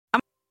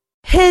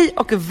Hej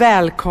och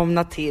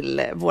välkomna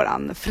till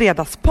våran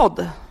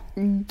fredagspodd.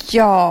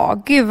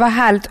 Ja, gud vad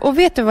härligt. Och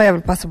vet du vad jag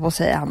vill passa på att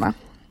säga, Hanna?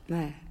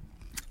 Nej.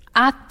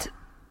 Att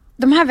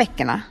de här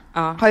veckorna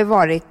har ju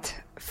varit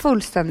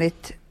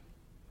fullständigt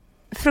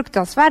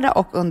fruktansvärda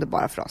och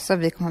underbara för oss. Så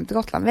vi kom hem till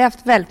Gotland. Vi har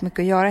haft väldigt mycket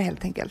att göra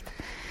helt enkelt.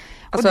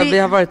 Alltså vi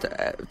har varit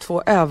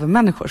två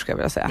övermänniskor, ska jag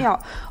vilja säga.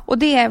 Ja, och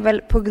det är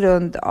väl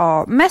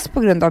mest på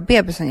grund av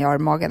bebisen jag har i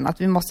magen.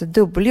 Att vi måste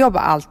dubbeljobba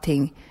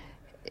allting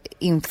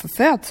inför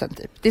födseln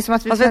typ. Det är som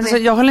att vi alltså,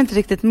 jag håller inte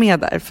riktigt med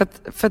där.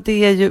 För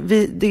det är ju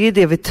det är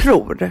det vi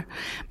tror.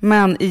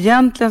 Men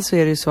egentligen så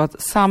är det ju så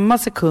att samma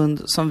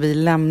sekund som vi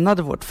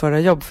lämnade vårt förra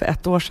jobb för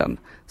 1 år sedan,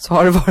 så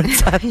har det varit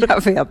så här.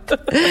 Jag vet.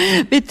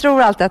 Vi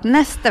tror alltid att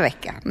nästa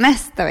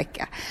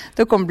vecka,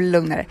 då kommer det bli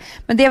lugnare.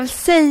 Men det jag vill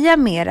säga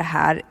med det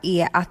här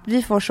är att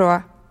vi får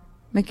så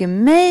mycket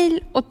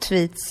mejl och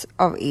tweets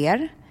av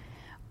er.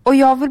 Och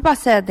jag vill bara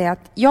säga det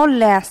att jag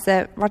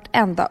läser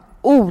vartenda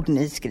ord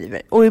ni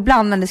skriver. Och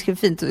ibland när ni skriver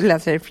fint så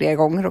läser jag det flera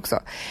gånger också.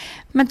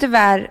 Men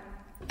tyvärr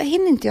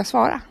hinner inte jag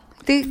svara.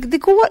 Det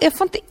går, jag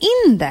får inte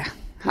in det,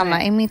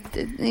 Hanna,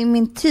 i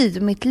min tid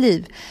och mitt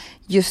liv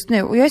just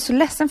nu. Och jag är så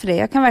ledsen för det.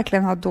 Jag kan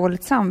verkligen ha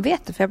dåligt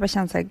samvete. För jag bara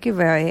känner så här, gud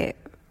vad jag är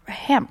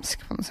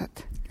hemsk på något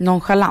sätt.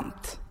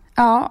 Nonchalant.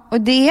 Ja,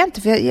 och det är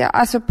inte, för jag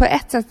alltså på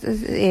ett sätt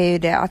är ju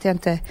det att jag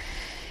inte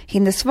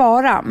hinner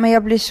svara, men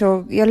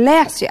jag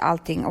läser ju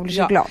allting och blir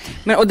så glad.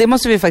 Men, och det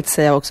måste vi faktiskt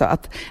säga också,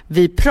 att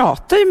vi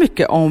pratar ju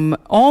mycket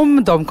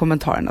om de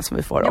kommentarerna som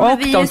vi får, och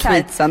de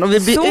tweetsen, och vi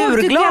blir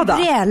urglada.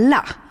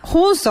 Gabriella,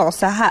 hon sa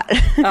så här.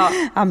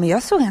 Ja, men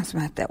jag såg en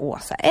som hette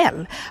Åsa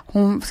L.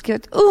 Hon skrev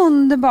ett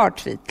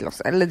underbart tweet till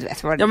oss, eller du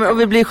vet vad det men, och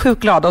vi blir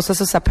sjukt glada, och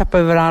så peppar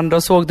vi varandra,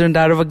 och såg du den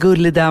där och vad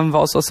gullig den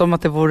var, så som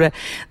att det vore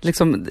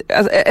liksom,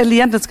 eller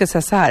egentligen ska jag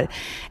säga så här,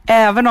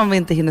 även om vi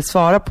inte hinner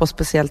svara på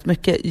speciellt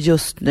mycket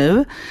just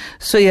nu,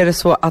 så är det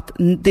så att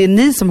det är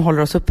ni som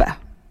håller oss uppe.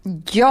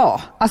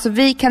 Ja, alltså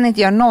vi kan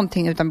inte göra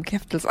någonting utan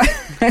bekräftelse,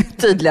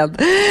 tydligen.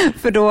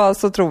 För då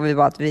så tror vi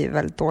bara att vi är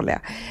väldigt dåliga.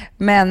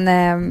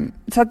 Men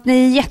så att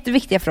ni är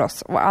jätteviktiga för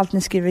oss, och allt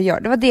ni skriver och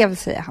gör. Det var det jag vill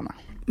säga, Hanna.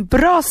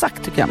 Bra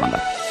sagt tycker jag, Amanda.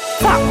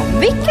 Fan,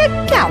 vilka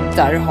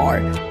gaddar du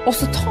har. Och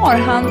så tar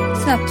han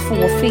sina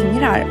 2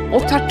 fingrar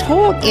och tar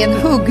tag i en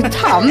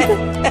huggtand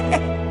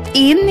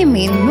in i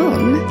min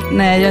mun.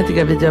 Nej, jag är inte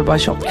gravid, jag är bara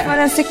tjock. För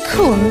en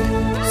sekund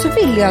så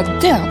vill jag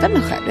döda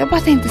mig själv. Jag bara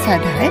tänkte så här,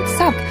 det här är inte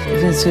sant. Det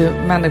finns ju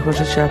människor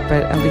som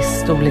köper en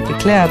viss storlek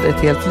i kläder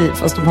ett helt liv,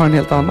 fast de har en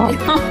helt annan.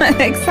 Ja,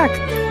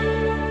 exakt.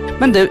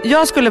 Men du,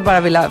 jag skulle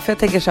bara vilja, för jag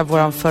tänker så här,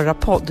 våran förra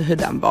podd, hur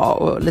den var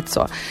och lite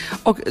så.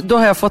 Och då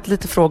har jag fått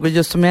lite frågor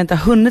just som jag inte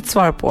har hunnit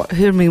svara på,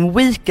 hur min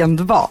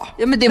weekend var.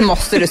 Ja, men det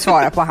måste du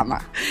svara på,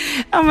 Hanna.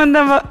 Ja, men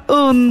den var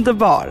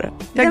underbar.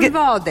 Den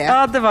var det?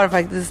 Ja, det var det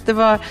faktiskt. Det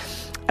var,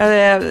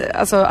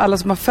 alltså alla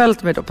som har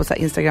följt mig då på så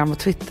här Instagram och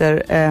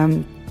Twitter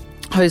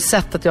har ju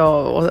sett att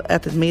jag har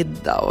ätit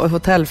middag och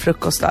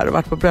hotellfrukost där och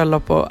varit på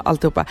bröllop och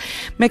alltihopa.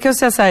 Men jag kan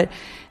säga så här,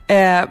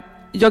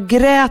 jag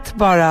grät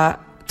bara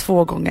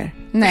 2 gånger.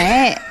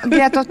 Nej,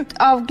 grät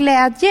av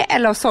glädje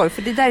eller av sorg?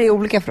 För det där är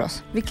olika för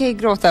oss. Vi kan ju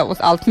gråta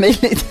åt allt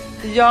möjligt.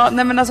 Ja,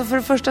 nej men alltså för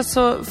det första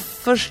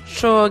först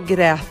så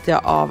grät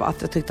jag av att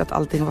jag tyckte att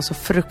allting var så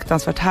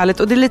fruktansvärt härligt.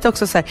 Och det är lite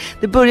också så här,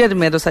 det började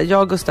med att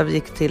jag och Gustav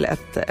gick till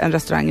en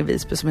restaurang i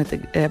Visby som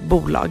heter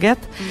Bolaget.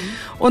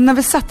 Och när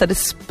vi satt där, det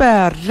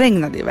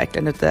spöregnade ju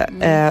verkligen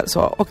ute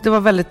så. Och det var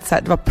väldigt så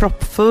här, det var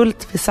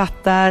proppfullt, vi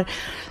satt där.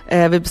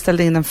 Vi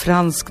beställde in en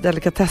fransk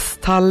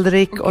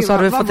delikatesstallrik. Och så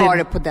hade vi fått var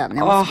det på den?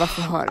 Jag måste bara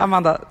få höra.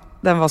 Amanda,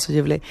 den var så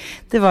ljuvlig.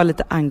 Det var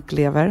lite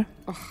anklever.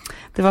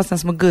 Det var sådana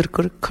små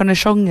gurkor,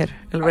 cornichoner.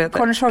 Eller vad heter det?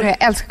 Cornichoner,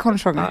 jag älskar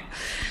cornichoner. Ja.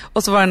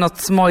 Och så var det något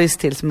smojs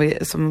till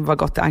som var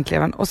gott i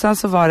ankleven. Och sen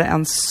så var det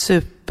en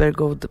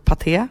supergod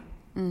paté.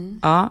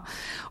 Ja.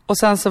 Och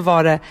sen så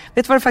var det,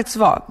 vet du vad det faktiskt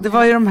var? Det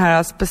var ju de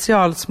här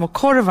specialsmå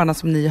korvarna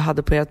som ni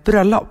hade på ert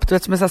bröllop. Du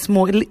vet, som är så här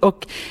små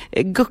och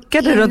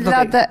guckade runt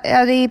någonting.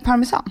 Ja, det är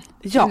parmesan.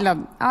 Ja.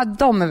 Ja,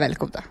 de är väldigt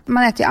goda.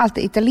 Man äter ju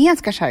alltid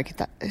italienska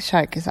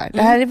charkisar.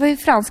 Det här var ju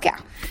franska.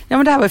 Ja,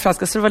 men det här var ju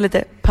franska, så det var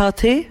lite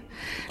paté.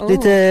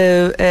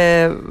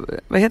 Lite,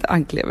 vad heter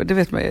anklever? Det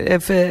vet man ju.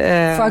 Foie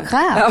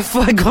gras. Ja,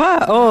 foie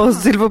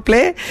gras, s'il vous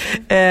plaît.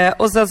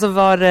 Och sen så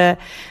var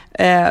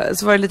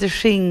det lite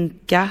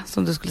skinka,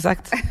 som du skulle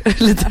sagt.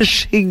 Lite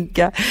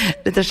skinka,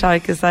 lite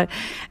charkisar.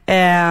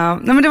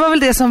 Nej, men det var väl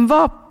det som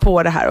var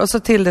på det här. Och så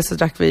till det så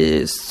drack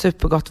vi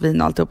supergott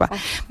vin och alltihopa.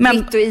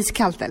 Vitt och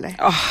iskallt eller?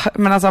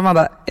 Men alltså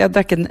Amanda, jag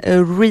drack en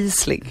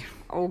Riesling.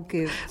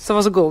 Gud. Som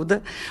var så god.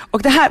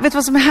 Och det här, vet du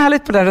vad som är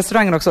härligt på den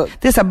restaurangen också?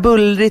 Det är så här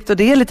bullrigt och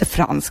det är lite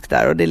franskt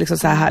där och det är liksom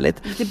så här härligt.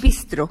 Lite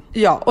bistro.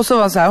 Ja, och så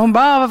var så här, hon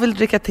bara, vad vill du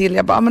dricka till?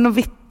 Jag bara, men något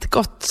vitt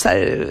gott, så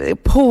här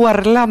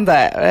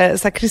porlande,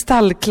 så här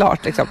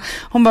kristallklart liksom.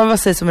 Hon bara, vad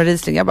sägs om en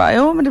Riesling? Jag bara,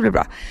 jo men det blir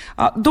bra.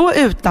 Ja, då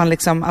utan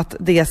liksom att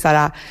det är så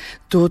här,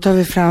 då tar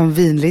vi fram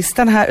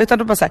vinlistan här, utan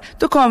då bara så här,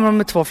 då kommer de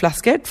med 2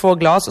 flaskor, 2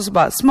 glas och så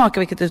bara smaka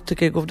vilket du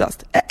tycker är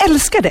godast. Jag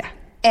älskar det.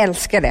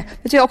 Älskar det. Vet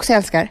du vad jag också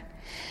älskar?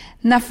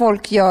 När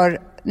folk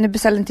gör nu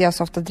beställer inte jag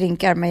så ofta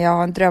drinkar, men jag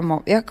har en dröm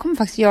om, jag kommer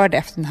faktiskt göra det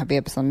efter den här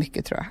bebisen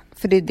mycket tror jag.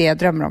 För det är det jag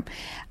drömmer om.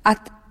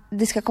 Att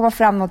det ska komma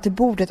fram något till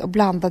bordet och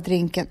blanda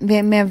drinken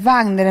med en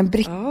vagn eller en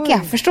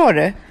bricka. Förstår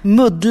du?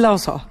 Muddla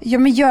och så. Ja,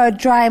 men gör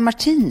dry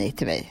martini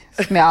till mig.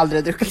 Som jag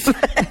aldrig druckit.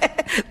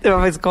 Det var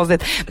faktiskt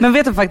konstigt. Men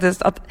vet du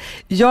faktiskt att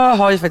jag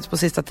har ju faktiskt på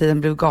sista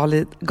tiden blivit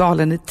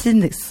galen i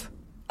tinis.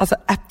 Alltså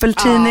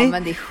apple-tini,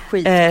 men det är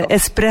skitgott.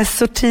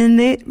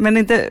 espresso-tini, men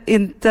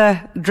inte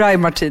dry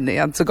martini, jag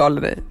är inte så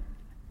galen i.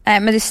 Nej,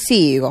 men det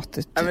ser ju gott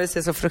ut. Ja, men det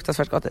ser så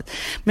fruktansvärt gott ut.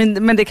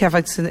 Men det kan jag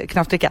faktiskt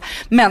knappt dricka.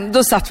 Men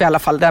då satt vi i alla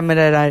fall där med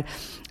det där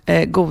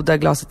goda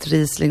glaset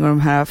Riesling och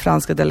de här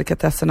franska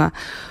delikatesserna.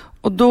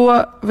 Och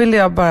då ville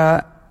jag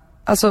bara...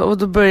 Alltså, och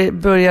då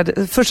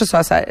började... Först så sa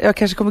jag så här, jag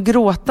kanske kommer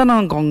gråta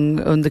någon gång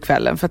under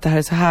kvällen för att det här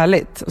är så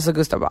härligt. Och så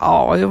Gustav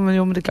bara, jo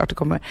men det är klart det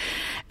kommer.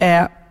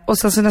 Och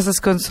sen så nästa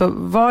sekund så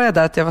var jag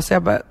där att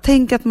jag bara,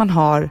 tänk att man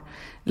har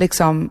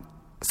liksom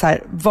så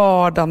här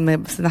vardagen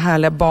med sina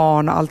härliga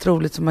barn och allt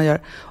roligt som man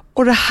gör.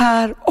 Och det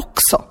här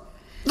också.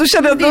 Då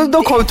kände jag,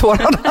 då kom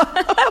tårarna.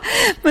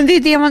 Men det är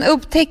det man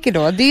upptäcker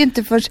då. Det är ju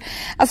inte först...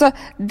 Alltså,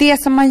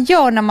 det som man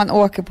gör när man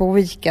åker på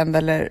weekend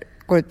eller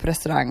går ut på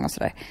restaurang och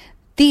sådär,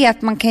 det är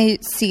att man kan ju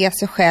se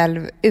sig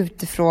själv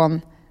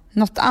utifrån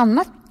något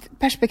annat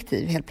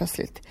perspektiv helt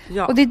plötsligt.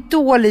 Ja. Och det är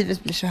då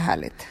livet blir så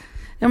härligt.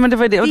 Ja, men det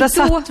var det. Och där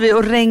satt vi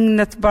och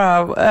regnet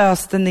bara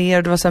öste ner.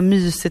 Och det var så här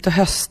mysigt och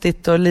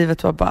höstigt och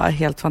livet var bara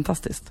helt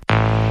fantastiskt.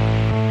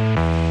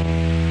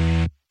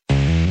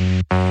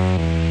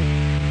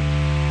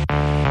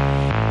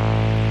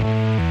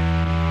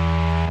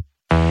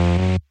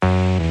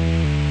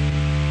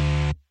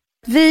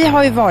 Vi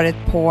har ju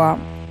varit på,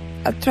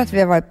 jag tror att vi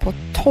har varit på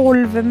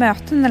 12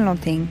 möten eller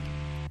någonting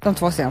de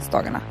 2 senaste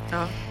dagarna.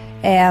 Ja.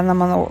 När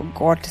man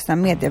går till såna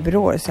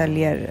mediebyråer och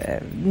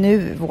säljer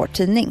nu vår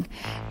tidning.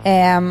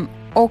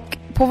 Och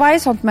på varje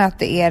sånt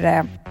möte är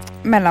det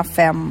mellan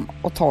 5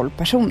 och 12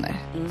 personer,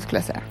 skulle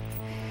jag säga.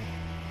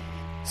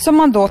 Som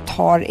man då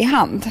tar i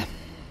hand.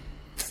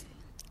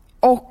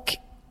 Och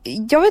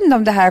jag vet inte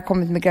om det här har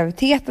kommit med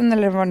graviditeten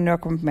eller vad det nu har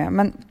kommit med.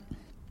 Men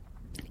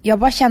jag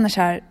bara känner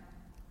så här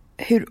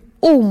hur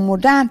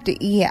omodernt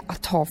det är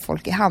att ta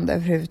folk i hand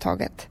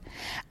överhuvudtaget.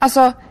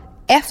 Alltså,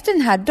 efter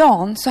den här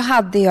dagen så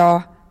hade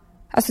jag...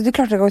 Alltså det är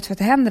klart att jag går ut för att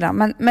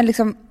händerna. Men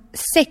liksom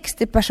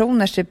 60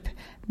 personers typ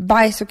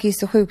bajs och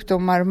kiss och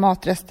sjukdomar och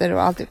matrester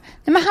och allt. Nej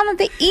men Hanna,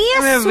 det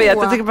är jag så.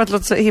 Jag tycker bara att det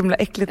låter så himla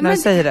äckligt när du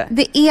säger det.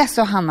 Det är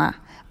så, Hanna.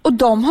 Och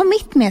de har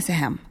mitt med sig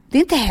hem. Det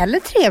är inte heller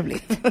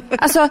trevligt.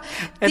 Alltså,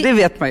 det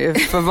vet man ju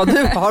för vad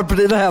du har på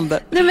dina händer.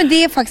 Nej, men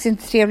det är faktiskt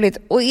inte trevligt.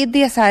 Och är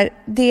det så här,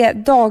 det är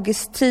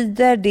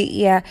dagistider,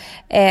 det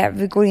är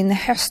vi går in i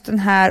hösten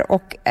här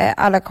och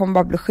alla kommer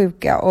bara bli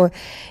sjuka. Och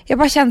jag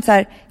bara känner så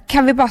här,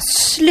 kan vi bara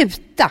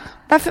sluta?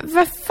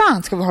 Vad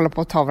fan ska vi hålla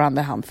på att ta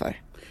varandra i hand för?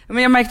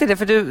 Men jag märkte det,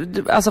 för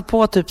du alltså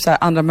på typ så här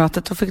andra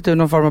mötet så fick du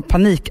någon form av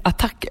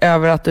panikattack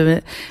över att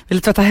du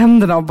ville tvätta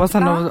händerna och bara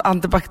sen någon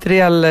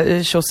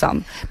antibakteriell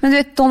tjosan. Men du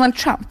vet, Donald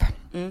Trump,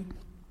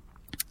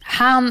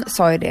 han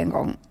sa ju det en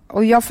gång,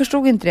 och jag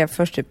förstod inte det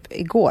först typ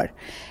igår.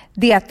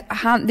 Det är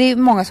att det är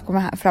många som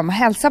kommer fram och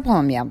hälsar på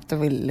honom jämt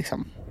och vill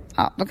liksom,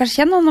 ja, de kanske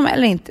känner honom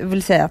eller inte,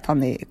 vill säga att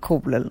han är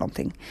cool eller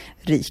någonting,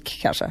 rik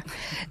kanske.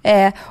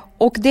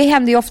 Och det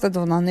händer ju ofta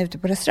då när han är ute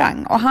på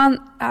restaurang. Och han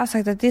har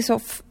sagt att det är så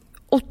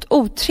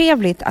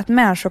otrevligt att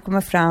människor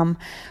kommer fram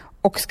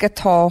och ska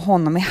ta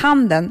honom i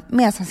handen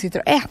medan han sitter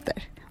och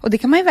äter. Och det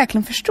kan man ju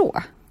verkligen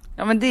förstå.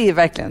 Ja, men det är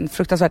verkligen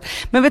fruktansvärt.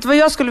 Men vet du vad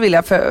jag skulle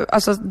vilja? För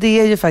alltså, det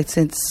är ju faktiskt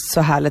inte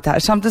så härligt här.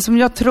 Samtidigt som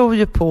jag tror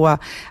ju på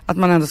att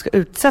man ändå ska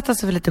utsätta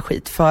sig för lite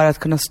skit för att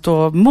kunna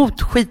stå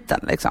mot skiten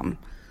liksom.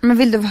 Men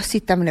vill du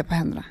sitta med det på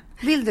händerna?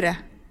 Vill du det?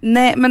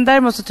 Nej, men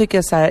däremot så tycker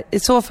jag så här, i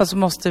så fall så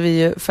måste vi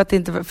ju,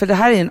 för det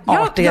här är en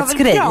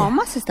artighetsgrej. Jag vill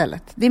kramas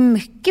istället. Det är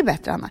mycket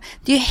bättre, Anna.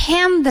 Det är ju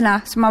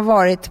händerna som har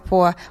varit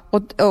på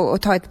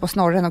och tagit på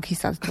snorren och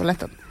kissat i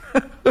toaletten.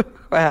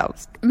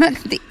 Men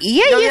det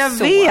är ju jag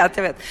så.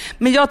 Jag vet.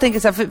 Men jag tänker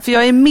så här, för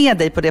jag är med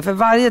dig på det. För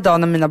varje dag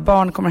när mina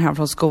barn kommer hem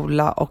från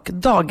skola och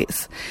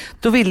dagis,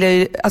 då vill jag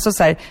ju, alltså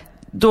så här,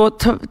 då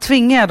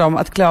tvingar jag dem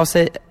att klä av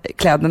sig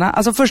kläderna.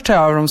 Alltså först tar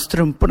jag av dem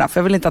strumporna, för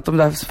jag vill inte att de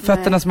där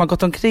fötterna som har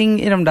gått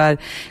omkring i de där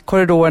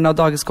korridorerna och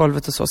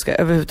dagisgolvet och så ska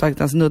överhuvudtaget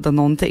ens nudda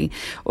någonting.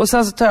 Och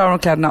sen så tar jag av dem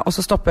kläderna och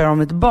så stoppar jag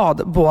dem i ett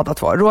bad, båda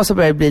två. Rosa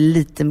börjar bli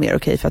lite mer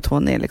okej för att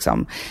hon är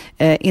liksom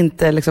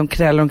inte liksom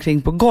kräller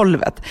omkring på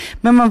golvet.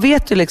 Men man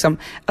vet ju liksom,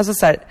 alltså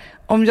så här,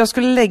 om jag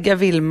skulle lägga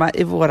Vilma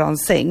i våran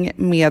säng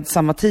med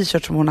samma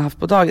t-shirt som hon har haft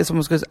på dagis, som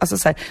hon skulle, alltså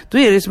så här, då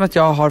är det ju som att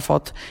jag har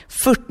fått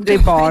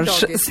 40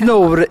 barns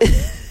snor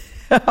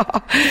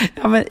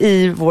ja, men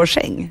i vår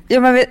säng. Ja,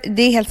 men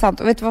det är helt sant.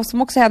 Och vet du vad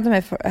som också hände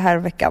mig här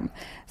veckan,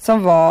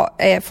 som var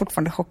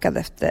fortfarande chockad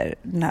efter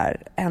den här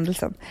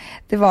händelsen?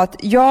 Det var att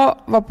jag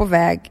var på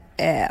väg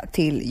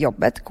till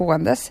jobbet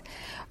gåendes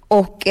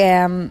och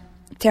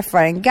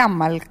träffar en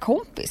gammal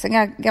kompis,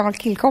 en gammal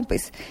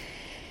killkompis.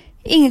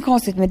 Inget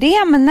konstigt med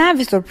det, men när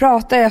vi står och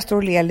pratar, jag står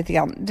och ler lite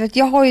grann. Du vet,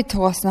 jag har ju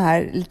två såna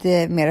här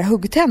lite mera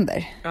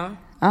huggtänder.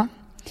 Ja.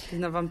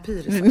 Dina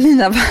vampyrer.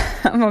 Mina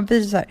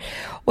vampyrer.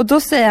 Och då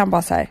säger han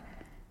bara så här: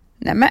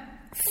 nej men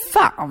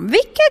fan,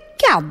 vilka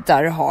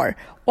gaddar du har.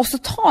 Och så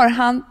tar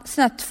han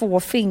sina 2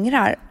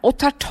 fingrar och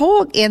tar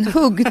tag i en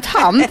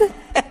huggtand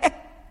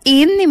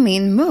in i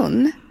min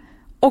mun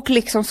och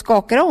liksom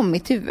skakar om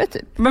mitt huvud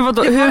typ. Men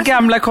vadå, hur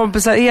gamla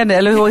kompisar är ni?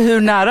 Eller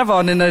hur nära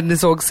var ni när ni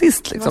såg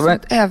sist? Liksom? Det var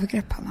ett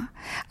övergrepp, Hanna.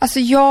 Alltså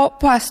jag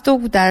bara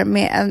stod där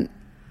med en...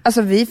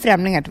 Alltså vi är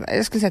främlingar,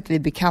 jag skulle säga att vi är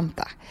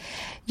bekanta.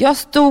 Jag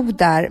stod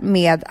där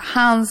med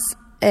hans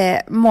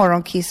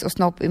morgonkiss och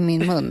snopp i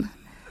min mun.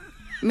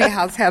 Med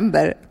hans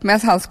händer. Medan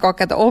han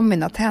skakade om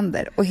mina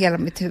tänder och hela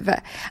mitt huvud.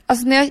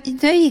 Alltså när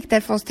jag gick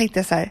därifrån så tänkte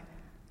jag så här: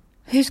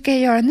 hur ska jag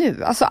göra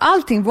nu? Alltså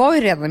allting var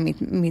ju redan i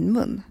min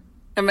mun.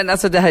 Ja, men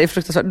alltså det här är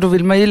fruktansvärt. Då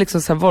vill man ju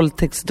liksom så här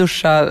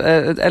våldtäktsduscha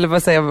eller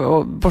vad säger jag,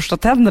 och borsta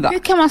tänderna. Hur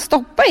kan man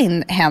stoppa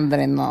in händer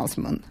i någon annans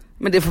mun?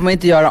 Men det får man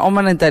inte göra om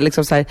man inte är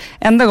liksom så här,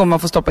 enda gången man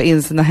får stoppa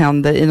in sina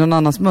händer i någon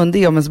annans mun,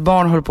 det är om ens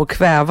barn håller på att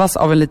kvävas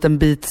av en liten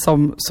bit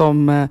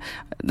som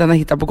den har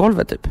hittat på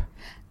golvet typ.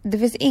 Det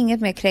finns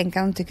inget mer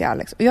kränkande tycker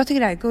Alex. Och jag tycker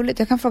det här är gulligt.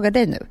 Jag kan fråga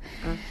dig nu.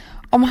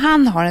 Om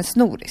han har en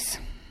snoris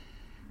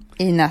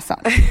i näsan.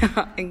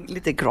 En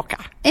liten kråka.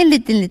 En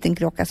liten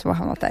kråka som har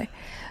hamnat där.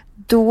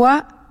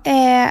 Då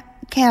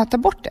kan jag ta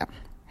bort den.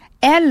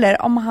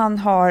 Eller om han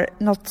har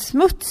något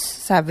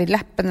smuts så här vid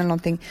läppen eller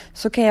någonting,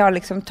 så kan jag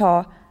liksom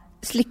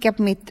slicka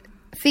på mitt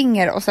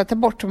finger och sätta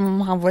bort som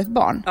om han var ett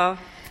barn. Ja.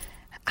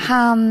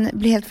 Han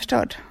blir helt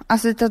förstörd.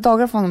 Alltså det tar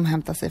dagar för honom att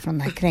hämta sig från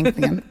den här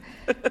kränkningen.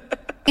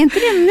 Är inte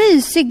det en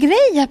mysig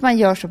grej att man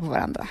gör så på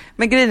varandra?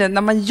 Men grejen är,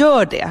 när man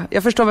gör det,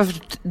 jag förstår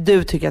varför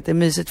du tycker att det är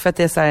mysigt, för att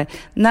det är så här,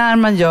 när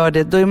man gör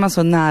det, då är man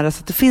så nära så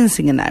att det finns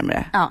ingen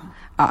närmare. Ja.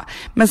 Ja.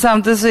 Men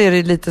samtidigt så är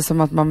det lite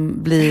som att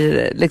man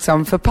blir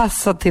liksom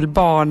förpassad till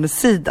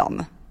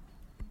barnsidan.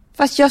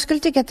 Fast jag skulle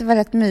tycka att det var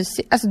rätt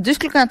mysigt. Alltså du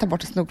skulle kunna ta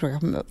bort en snorkråka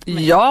på mig.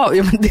 Ja,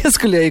 men det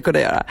skulle jag ju kunna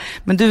göra.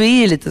 Men du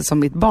är ju lite som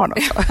mitt barn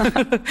också.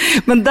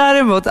 Men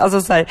däremot,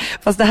 alltså så här,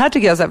 fast det här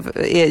tycker jag så här,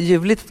 är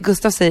ljuvligt.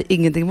 Gustav säger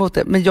ingenting emot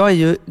det. Men jag är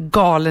ju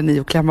galen i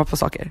att klämma på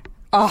saker.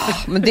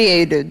 Men det är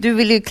ju du. Du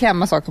vill ju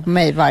klämma saker på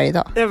mig varje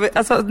dag.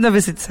 Alltså när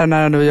vi sitter så här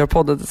nära nu och gör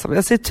podden tillsammans.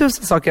 Jag ser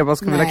 1000 saker jag bara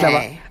skulle vilja klämma.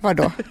 Nej,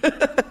 vadå?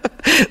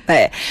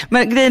 Nej,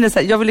 men grejen är så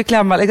här, jag vill ju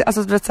klämma,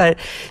 alltså du vet så här,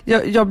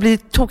 jag blir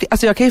tokig,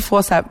 alltså jag kan ju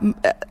få så här,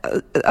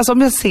 alltså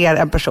om jag ser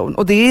en person,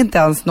 och det är inte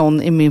ens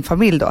någon i min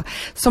familj då,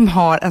 som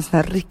har en sån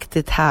här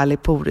riktigt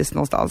härlig poris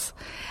någonstans.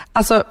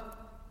 Alltså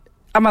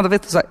Amanda,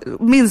 vet du så,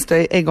 minns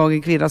du en gång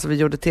en kvinna som vi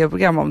gjorde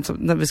tv-program om,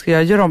 när vi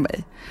skulle göra om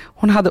mig?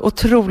 Hon hade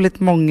otroligt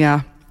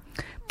många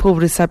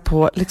porisar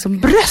på liksom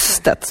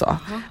bröstet så.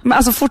 Men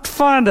alltså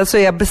fortfarande så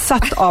är jag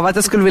besatt av att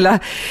jag skulle vilja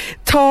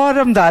ta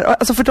dem där.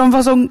 Alltså för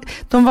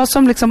de var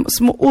som liksom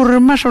små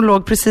ormar som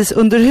låg precis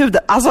under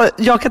huden. Alltså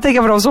jag kan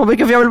tänka på dem så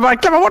mycket för jag vill bara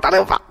klämma bort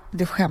allihopa.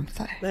 Du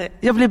skämtar. Nej,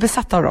 jag blir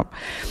besatt av dem.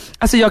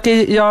 Alltså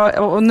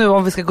och nu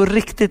om vi ska gå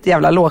riktigt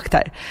jävla lågt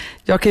här.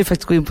 Jag kan ju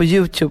faktiskt gå in på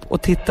YouTube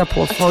och titta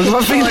på folk som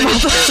har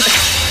filmat.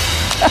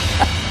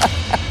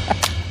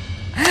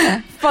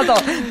 Vadå?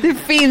 Det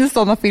finns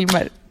sådana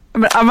filmer.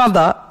 Men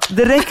Amanda,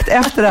 direkt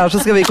efter det här så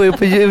ska vi gå in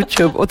på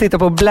YouTube och titta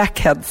på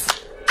Blackheads.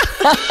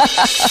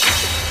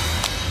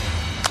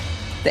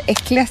 Det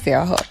äckligaste jag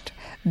har hört,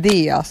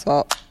 det är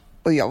alltså,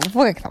 och jag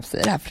vågar knappt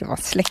säga det här för det var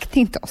en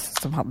släkting till oss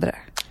som hade det.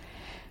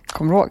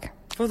 Kommer du ihåg?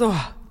 Vadå?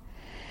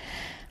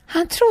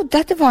 Han trodde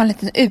att det var en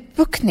liten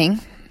utbuckning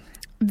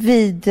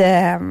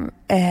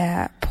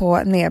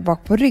ner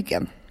bak på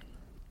ryggen.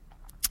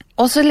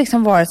 Och så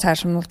liksom var det så här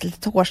som något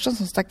litet hårstrå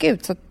som stack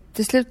ut. Så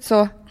till slut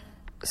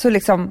så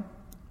liksom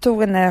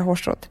tog en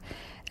hårstrået.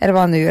 Eller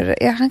vad han nu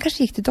gör. Han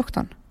kanske gick till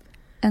doktorn.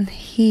 En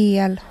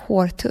hel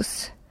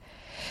hårtuss.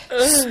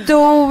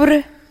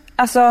 Stor.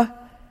 Alltså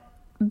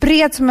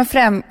bred som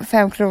en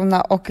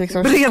femkrona och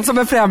liksom... Bred som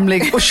en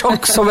främling och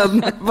tjock som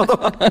en...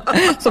 Vadå?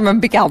 Som en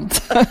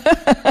bekant.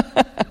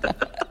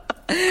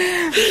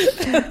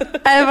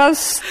 Det var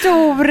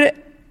stor...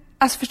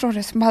 Alltså förstår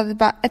du, som hade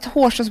bara ett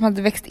hårstrå som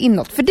hade växt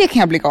inåt. För det kan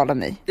jag bli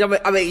galen i. Ja,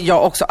 men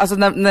jag också. Alltså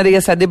när det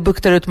är så här, det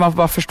buktar ut och man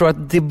bara förstår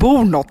att det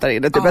bor något där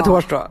inne. Typ ett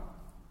hårstrå.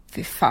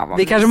 Fy fan vad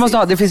vi kanske måste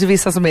ha, det finns ju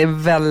vissa som är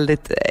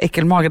väldigt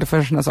äckelmagade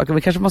för sådana saker.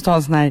 Vi kanske måste ha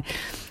en sån här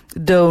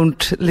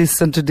don't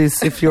listen to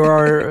this if you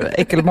are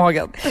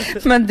äckelmagad.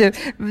 Men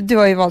du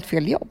har ju valt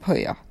fel jobb, hör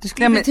jag. Du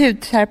skulle bli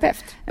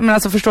hudterapeut. Men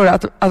alltså förstår du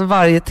att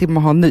varje timme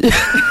har en ny.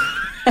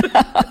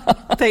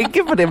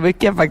 Tänker på det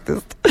mycket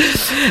faktiskt.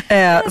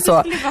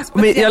 Så.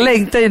 Men jag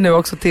längtar ju nu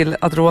också till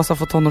att Rosa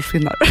får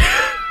tonårsfinnar.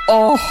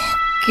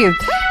 Gud.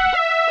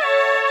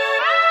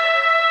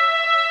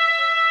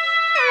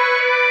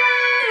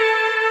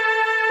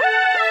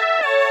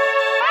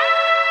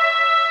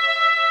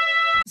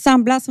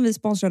 Sambla som vi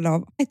sponsrade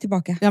av är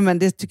tillbaka. Ja, men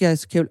det tycker jag är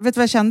så kul. Vet du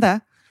vad jag kände?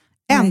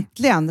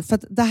 Äntligen! För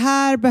att det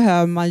här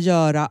behöver man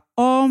göra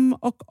om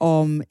och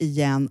om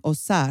igen och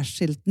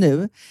särskilt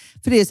nu.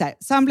 För det är så här,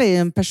 Sambla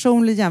är en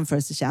personlig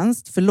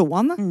jämförelsetjänst för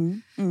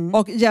lån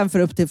och jämför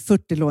upp till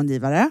 40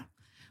 långivare.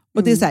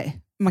 Och det är så här,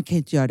 man kan ju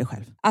inte göra det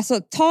själv. Alltså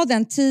ta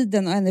den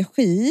tiden och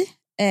energi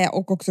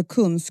och också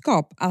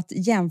kunskap att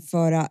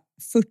jämföra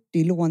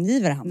 40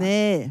 långivare, Hanna.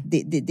 Nej.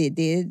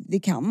 Det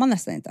kan man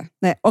nästan inte.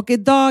 Nej. Och i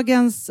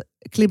dagens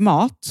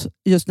klimat,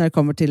 just när det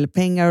kommer till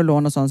pengar och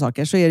lån och sådana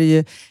saker, så är det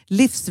ju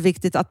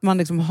livsviktigt att man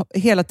liksom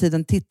hela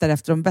tiden tittar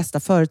efter de bästa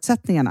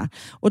förutsättningarna.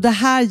 Och det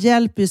här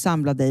hjälper ju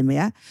Sambla dig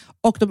med.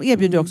 Och de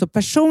erbjuder också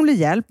personlig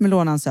hjälp med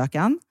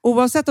låneansökan.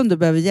 Oavsett om du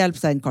behöver hjälp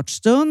så en kort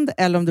stund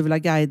eller om du vill ha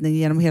guidning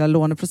genom hela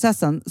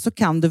låneprocessen, så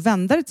kan du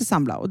vända dig till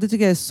Sambla. Och det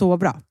tycker jag är så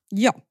bra.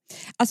 Ja,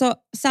 alltså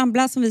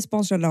Sambla som vi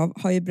sponsrar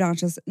av har ju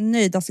branschens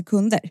nöjdaste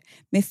kunder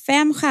med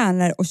 5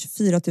 stjärnor och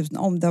 24 000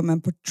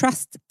 omdömen på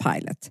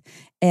Trustpilot.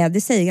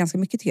 Det säger ganska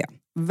mycket, tycker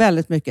jag.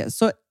 Väldigt mycket.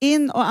 Så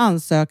in och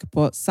ansök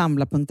på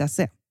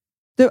sambla.se.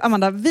 Du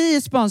Amanda, vi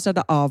är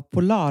sponsrade av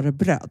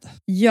Polarbröd.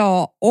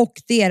 Ja, och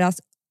deras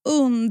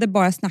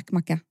underbara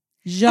snackmacka.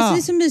 Ja. Alltså det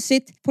är så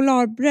mysigt.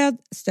 Polarbröd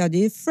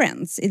stödjer ju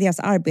Friends i deras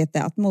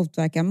arbete att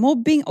motverka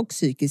mobbing och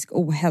psykisk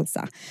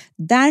ohälsa.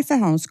 Därför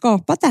har de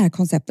skapat det här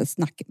konceptet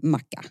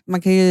snackmacka.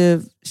 Man kan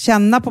ju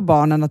känna på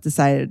barnen att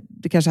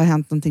det kanske har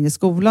hänt någonting i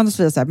skolan och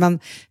så vidare. Men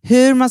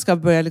hur man ska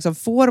börja liksom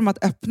få dem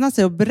att öppna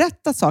sig och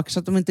berätta saker så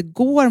att de inte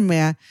går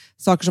med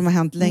saker som har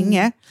hänt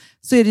länge.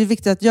 Så är det ju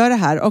viktigt att göra det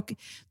här. Och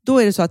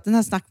då är det så att den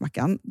här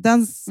snackmackan,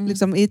 den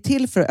liksom är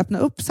till för att öppna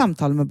upp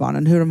samtal med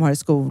barnen. Hur de har i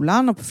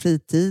skolan och på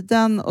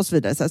fritiden och så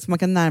vidare. Så man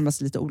kan närma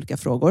sig lite olika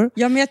frågor.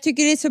 Ja, men jag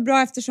tycker det är så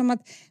bra eftersom att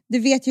du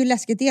vet ju hur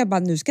läskigt det är. Bara,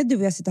 nu ska du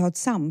och jag sitta och ha ett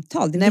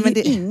samtal. Det vill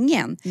ju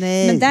ingen.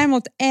 Nej. Men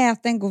däremot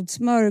äta en god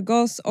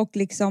smörgås och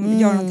liksom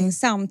göra någonting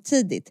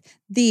samtidigt.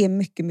 Det är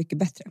mycket, mycket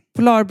bättre.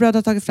 Polarbröd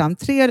har tagit fram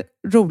 3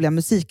 roliga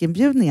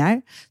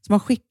musikinbjudningar som man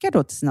skickar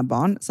då till sina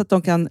barn. Så att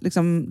de kan,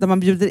 liksom, där man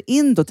bjuder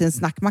in då till en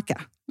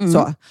snackmacka.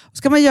 Så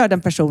ska man göra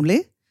den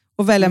personlig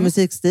och välja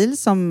musikstil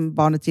som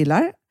barnet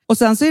gillar. Och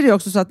sen så är det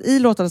också så att i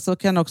låtarna så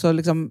kan också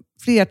liksom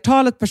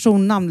flertalet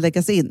personnamn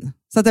läggas in.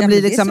 Så att det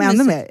blir liksom det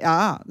ännu mer.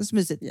 Ja, det är så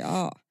mysigt.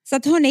 Ja. Så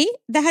att hörni,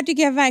 det här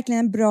tycker jag är verkligen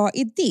en bra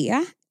idé.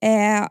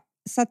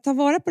 Så att ta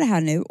vara på det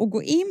här nu och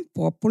gå in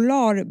på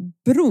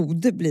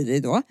polarbrod blir det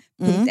då,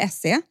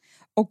 .se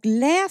och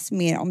läs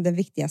mer om den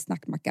viktiga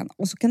snackmackan.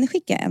 Och så kan ni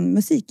skicka en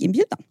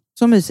musikinbjudan.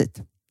 Så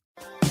mysigt.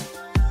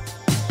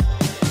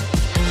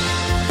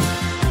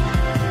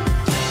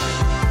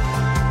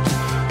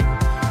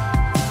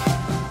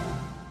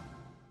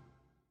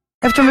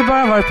 Eftersom vi bara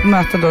har varit på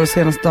möten då de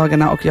senaste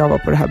dagarna och jag var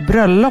på det här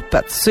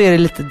bröllopet, så är det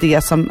lite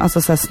det som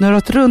alltså, så här,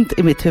 snurrat runt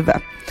i mitt huvud.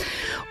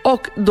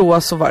 Och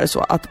då så var det så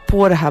att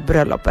på det här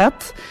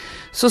bröllopet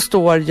så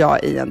står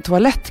jag i en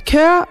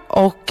toalettkö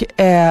och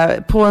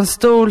på en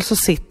stol så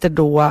sitter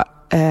då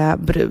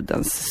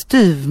brudens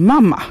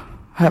styvmamma.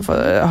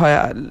 Har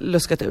jag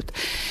luskat ut.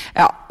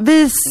 Ja,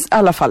 vi i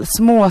alla fall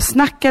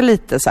småsnackar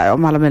lite så här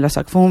om alla möjliga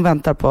saker, för hon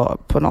väntar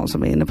på någon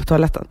som är inne på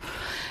toaletten.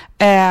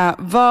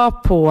 Var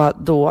på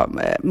då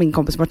min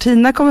kompis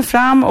Martina kommer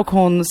fram och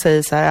hon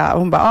säger så här,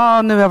 hon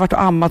bara, nu har jag varit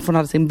och ammat, för hon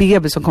hade sin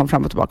bebis som kom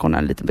fram och tillbaka, hon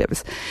har en liten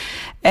bebis.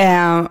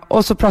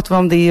 Och så pratar vi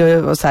om det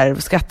och så här,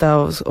 skratta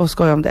och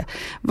skoja om det.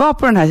 Var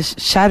på den här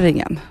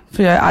kärringen,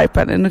 för jag är arg på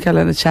henne, nu kallar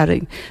jag henne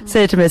kärring,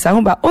 säger till mig så här,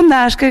 hon bara, och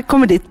när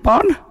kommer ditt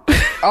barn?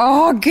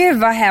 Gud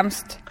vad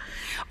hemskt.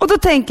 Och då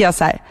tänker jag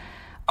så här,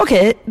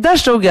 okej, där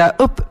stod jag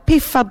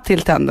piffad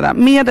till tänderna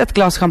med ett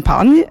glas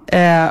champagne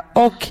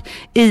och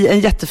i en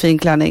jättefin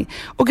klänning.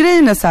 Och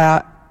grejen är så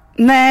här,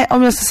 nej,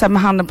 om jag ska säga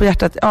med handen på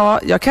hjärtat, ja,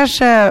 jag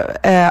kanske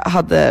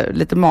hade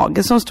lite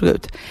mage som stod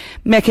ut.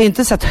 Men jag kan ju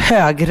inte sett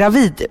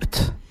höggravid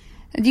ut.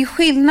 Det är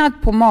skillnad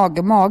på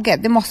mage.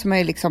 Det måste man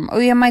ju liksom,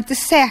 och är man inte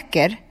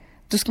säker,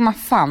 då ska man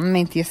fan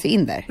inte ge sig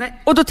in där.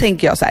 Nej. Och då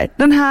tänker jag så här,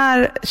 den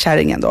här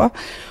kärringen då,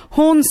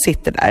 hon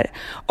sitter där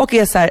och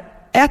är så här,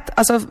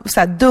 alltså så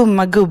här,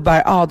 dumma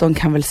gubbar, de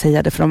kan väl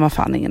säga det för de har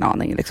fan ingen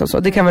aning liksom så.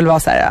 Det kan väl vara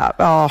så här,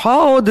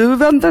 jaha, och du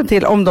väntar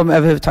till om de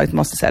överhuvudtaget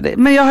måste säga det.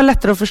 Men jag har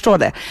lättare att förstå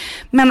det.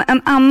 Men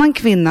en annan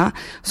kvinna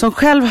som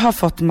själv har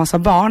fått en massa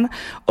barn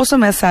och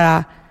som är så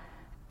här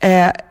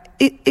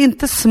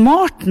inte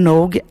smart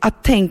nog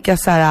att tänka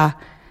så här,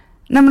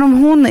 nej men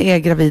om hon är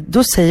gravid,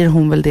 då säger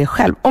hon väl det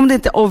själv. Om det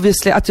inte är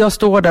obviously att jag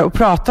står där och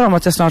pratar om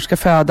att jag snart ska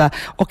föda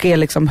och är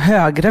liksom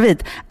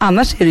höggravid.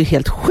 Annars är det ju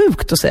helt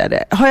sjukt att säga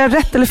det. Har jag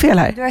rätt eller fel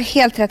här? Du har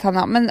helt rätt,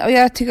 Hanna. Men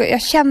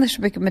jag känner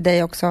så mycket med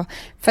dig också.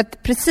 För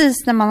att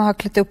precis när man har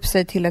klätt upp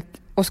sig till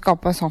och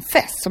skapa en sån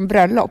fest som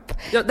bröllop.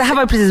 Ja, det här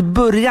var precis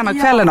början av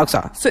kvällen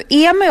också. Så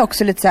är man ju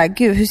också lite så här,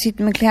 gud, hur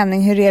sitter min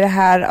klänning, hur är det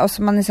här? Och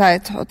så man är så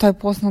här, tar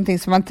på sig någonting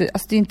som man inte,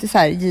 alltså det är inte så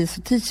här jeans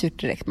och t-shirt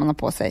direkt man har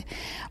på sig.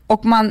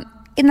 Och man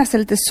är nästan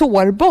lite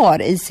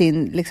sårbar i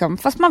sin, liksom,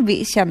 fast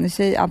man känner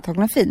sig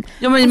antagligen fin.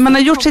 Ja, men man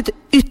har gjort sitt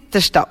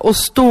yttersta och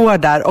står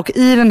där och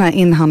i den här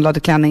inhandlade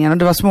klänningen och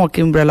det var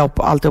smokingbröllop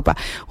och alltihopa.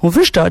 Hon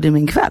förstörde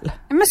min kväll.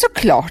 Men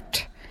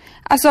såklart.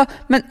 Alltså,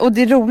 och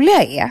det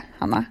roliga är,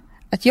 Hanna,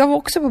 att jag var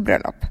också på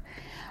bröllop.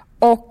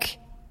 Och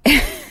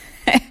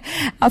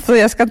alltså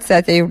jag ska inte säga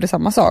att jag gjorde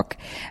samma sak.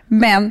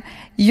 Men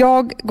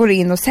jag går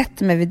in och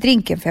sätter mig vid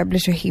drinken för jag blir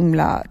så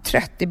himla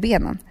trött i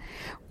benen.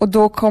 Och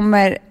då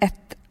kommer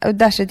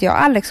där sitter jag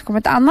och Alex, kommer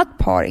ett annat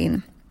par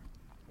in.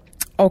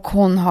 Och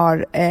hon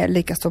har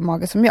lika stor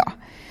mage som jag.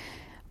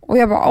 Och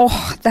jag bara,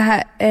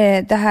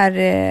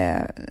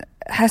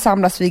 här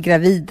samlas vi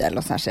gravida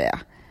eller så här säger jag.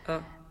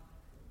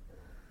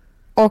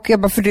 Och jag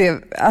bara, för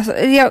det, alltså,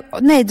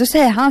 nej, då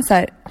säger han så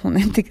här, hon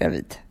är inte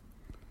gravid.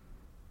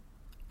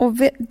 Och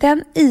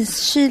den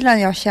iskylan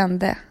jag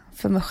kände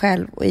för mig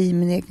själv och i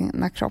min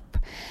egen kropp.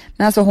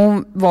 Men alltså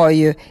hon var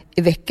ju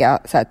i vecka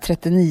så här,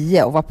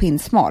 39 och var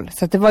pinsmal.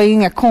 Så att det var ju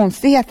inga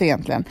konstigheter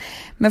egentligen.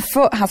 Men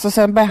alltså,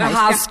 sen började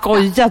han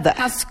skojade.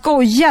 Han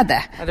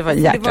skojade. Ja, det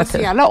var så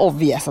jävla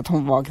obvious att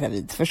hon var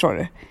gravid, förstår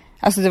du?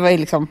 Alltså det var ju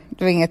liksom,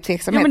 det var inget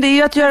tveksamhet. Ja, men det är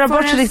ju att göra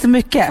bort sig lite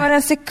mycket. För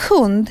en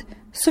sekund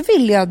så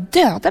ville jag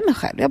döda mig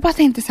själv. Jag bara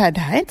tänkte så här, det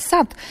här är inte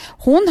sant.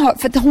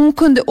 För att hon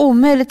kunde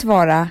omöjligt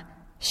vara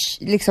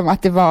liksom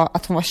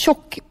att hon var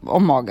tjock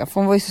om magen, för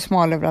hon var ju så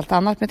smal över allt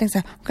annat. Men jag tänkte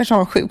så här, hon kanske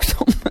har en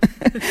sjukdom.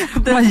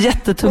 Det var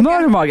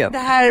jättetumör i magen. Det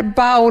här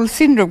bowel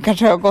syndrome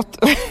kanske har gått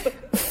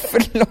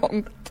för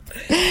långt.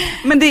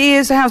 Men det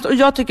är så hemskt. Och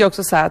jag tycker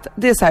också så här att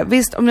det är så här,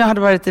 visst om jag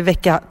hade varit i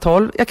vecka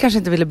 12, jag kanske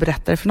inte ville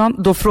berätta det för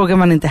någon, då frågar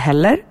man inte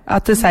heller.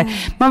 Att det är så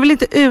här, man vill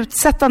inte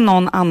utsätta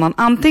någon annan,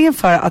 antingen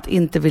för att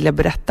inte vilja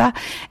berätta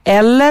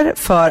eller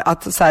för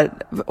att så här,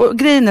 och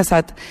grejen är så här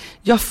att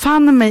jag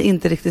fann mig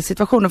inte riktigt i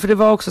situationen, för det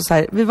var också så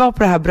här, vi var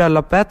på det här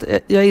bröllopet,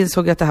 jag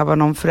insåg att det här var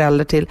någon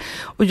förälder till,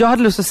 och jag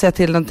hade lust att säga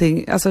till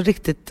någonting, alltså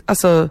riktigt,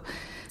 alltså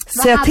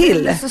säga till. Vad hade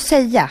du lust att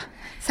säga?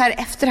 Så här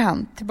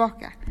efterhand,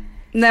 tillbaka.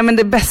 Nej, men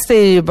det bästa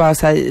är ju bara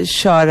så här,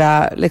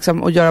 köra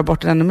liksom, och göra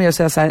bort den ännu mer och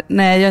säga så här,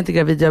 nej jag är inte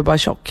gravid, jag är bara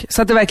tjock.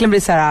 Så att det verkligen blir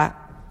så här.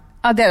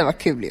 Ja, det hade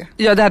varit kul ju.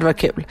 Ja, det hade varit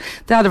kul.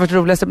 Det hade varit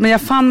roligast. Men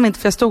jag fann mig inte,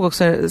 för jag stod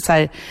också så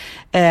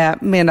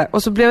här,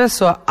 och så blev jag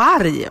så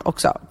arg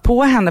också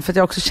på henne, för att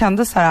jag också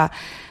kände så här,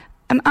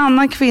 en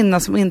annan kvinna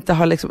som inte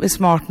har liksom, är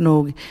smart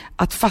nog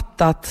att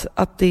fatta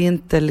att det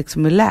inte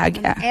liksom är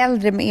läge. En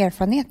äldre med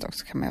erfarenhet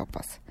också, kan man ju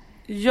hoppas.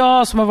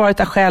 Ja, som har varit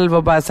där själv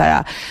och bara så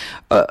här,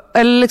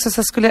 eller liksom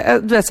så skulle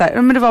du vet så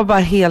här, men det var bara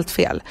helt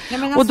fel. Ja,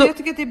 men alltså, jag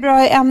tycker att det är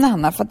bra ämne,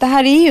 Hanna, för att det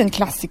här är ju en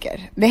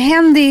klassiker. Det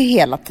händer ju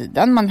hela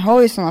tiden. Man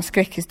hör ju sådana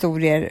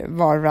skräckhistorier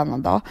var och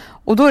varannan dag.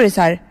 Och då är det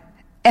så här,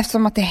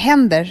 eftersom att det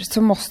händer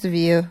så måste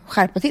vi ju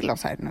skärpa till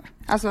oss här nu.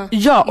 Alltså,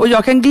 ja, och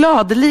jag kan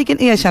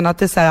gladeligen erkänna att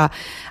det är så här,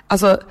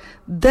 alltså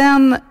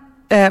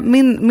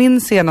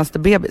min senaste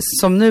bebis,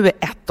 som nu är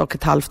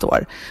 1,5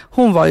 år,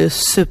 hon var ju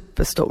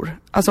superstor.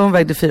 Alltså hon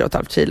vägde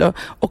 4,5 kilo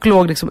och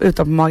låg liksom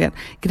utanpå magen.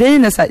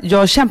 Grejen är så här,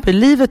 jag kämpar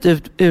livet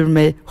ut ur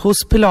mig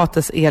hos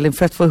Pilates Elin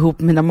för att få ihop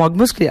mina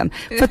magmuskler igen.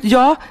 För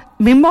att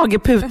min mage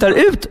putar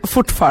ut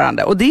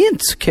fortfarande, och det är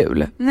inte så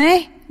kul.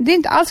 Nej, det är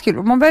inte alls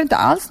kul. Man behöver inte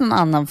alls någon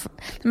annan.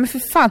 Men för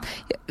fan,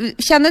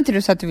 känner inte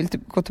du så att du vill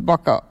gå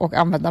tillbaka och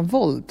använda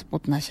våld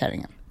mot den här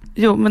kärringen?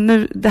 Jo, men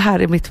nu, det här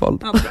är mitt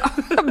våld. Ja,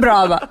 bra.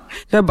 Bra, va?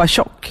 Jag är bara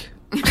tjock.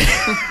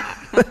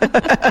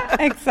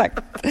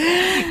 Exakt.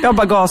 Jag har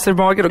bara gaser i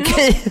magen,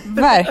 okej?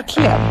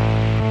 Verkligen.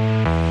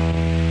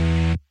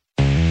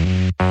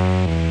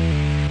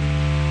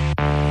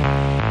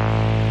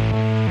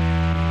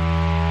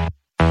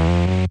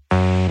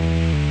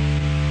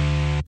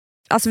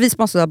 Alltså vi som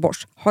måste ha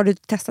borst. Har du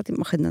testat i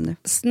maskinen nu?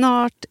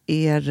 Snart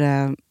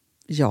är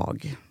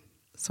jag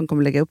som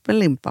kommer lägga upp en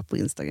limpa på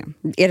Instagram.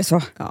 Är det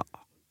så? Ja.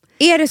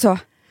 Är det så?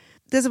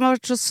 Det som har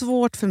varit så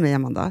svårt för mig,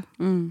 Amanda,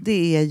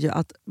 det är ju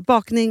att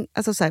bakning,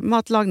 alltså så här,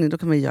 matlagning, då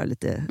kan man göra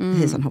lite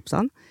hejsan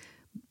hoppsan.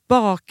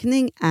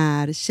 Bakning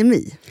är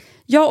kemi.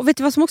 Ja, och vet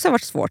du vad som också har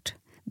varit svårt?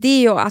 Det är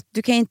ju att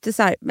du kan inte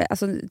så här,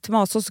 alltså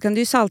tomatsås så kan du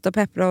ju salta och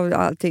peppra och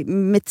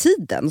allting med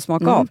tiden och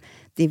smaka av.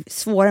 Det är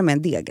svårare med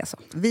en deg alltså.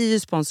 Vi är ju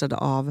sponsrade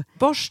av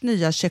Boschs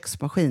nya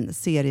köksmaskin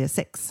serie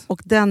 6.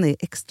 Och den är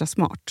extra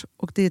smart.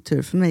 Och det är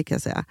tur för mig, kan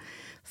jag säga.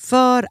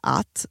 För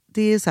att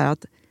det är så här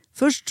att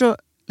först så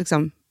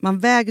liksom, man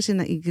väger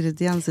sina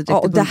ingredienser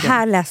direkt i och bunken. det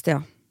här läste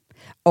jag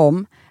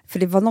om. För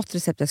det var något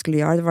recept jag skulle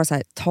göra. Det var så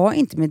här, ta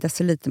inte med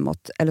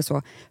decilitermått eller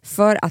så.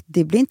 För att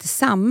det blir inte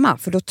samma.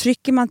 För då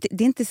trycker man,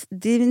 det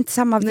är inte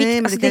samma vikt. Nej,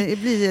 men alltså det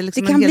kan bli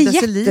liksom det kan en hel bli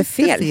deciliter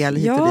jättefel. fel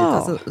hit och dit.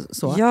 Alltså,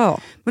 så.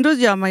 Ja. Men då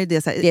gör man ju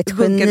det så här. Det är ett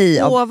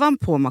geni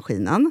ovanpå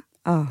maskinen.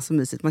 Så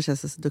mysigt, man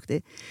känns så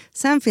duktig.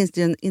 Sen finns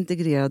det ju en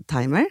integrerad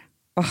timer.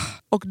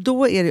 Och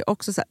då är det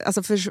också så här,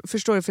 alltså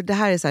förstår du, för det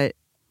här är så här,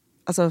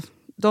 alltså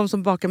de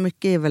som bakar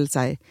mycket är väl så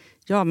här,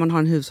 ja, man har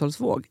en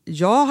hushållsvåg.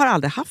 Jag har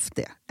aldrig haft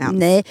det än.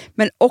 Nej,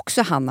 men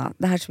också Hanna,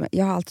 det här som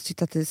jag har alltid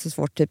tyckt att det är så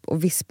svårt typ att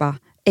vispa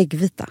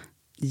äggvita.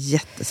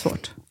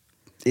 Jättesvårt.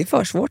 Det är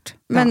för svårt.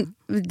 Men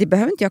det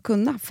behöver inte jag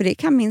kunna, för det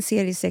kan min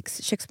serie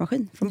 6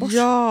 köksmaskin från Bosch.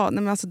 Ja,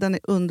 nej, men alltså den är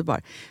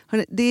underbar.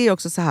 Hörrni, det är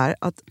också så här,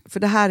 att, för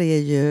det här är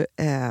ju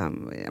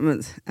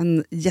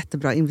en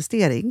jättebra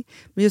investering.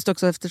 Men just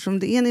också eftersom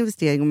det är en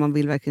investering och man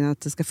vill verkligen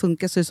att det ska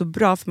funka, så är det så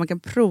bra, för man kan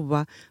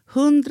prova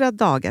 100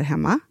 dagar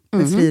hemma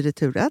med fri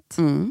returrätt.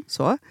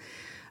 Så.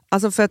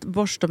 Alltså för att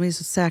Bosch, de är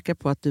så säkra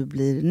på att du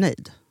blir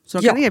nöjd. Så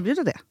de kan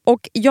erbjuda det.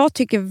 Och jag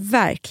tycker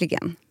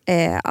verkligen,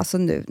 alltså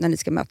nu när ni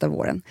ska möta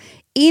våren,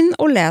 in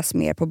och läs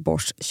mer på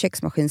Bosch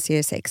köksmaskin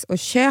serie 6 och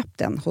köp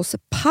den hos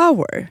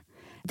Power.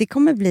 Det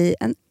kommer bli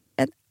en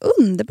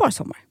underbar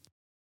sommar.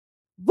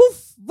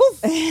 Woof,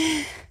 woof.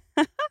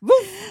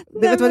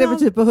 Woof. Vet du vad det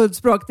betyder på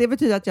hundspråk? Det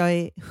betyder att jag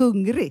är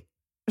hungrig.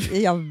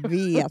 Jag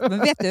vet, men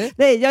vet du?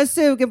 Nej, jag är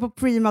sugen på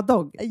Prima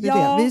Dog. Det är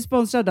Ja. det. Vi är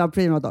sponsrade av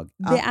Prima Dog.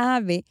 Det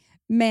är vi.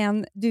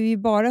 Men du är ju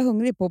bara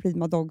hungrig på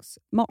Prima Dogs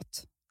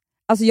mat.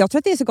 Alltså jag tror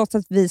att det är så gott så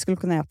att vi skulle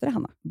kunna äta det,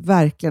 Hanna.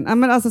 Verkligen. Ja,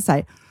 men alltså, så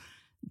här,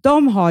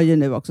 de har ju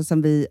nu också,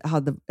 sen vi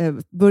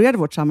började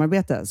vårt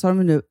samarbete, så har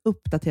de nu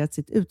uppdaterat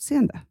sitt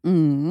utseende.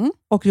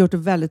 Och gjort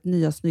väldigt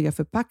nya snygga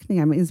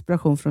förpackningar med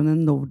inspiration från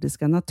den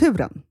nordiska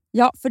naturen.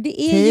 Ja, för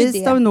det är Taste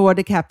ju det. of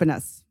Nordic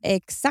happiness.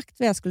 Exakt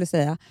vad jag skulle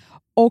säga.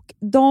 Och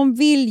de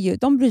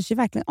bryr sig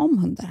verkligen om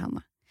hundar,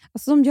 Hanna.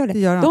 Alltså de gör det. Det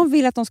gör de. De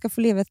vill att de ska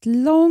få leva ett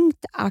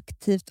långt,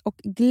 aktivt och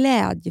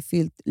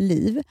glädjefyllt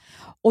liv.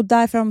 Och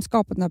därför har de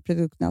skapat de här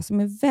produkterna som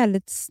är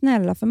väldigt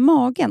snälla för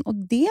magen. Och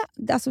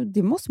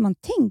det måste man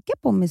tänka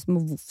på med små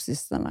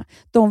woofsisarna.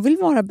 De vill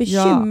vara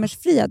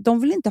bekymmersfria.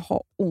 De vill inte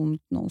ha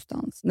ont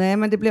någonstans. Nej,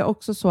 men det blir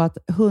också så att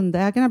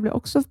hundägarna blir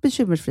också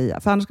bekymmersfria.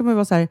 För annars kan man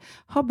vara så här,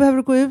 behöver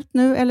du gå ut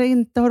nu eller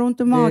inte? Har du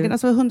ont i magen?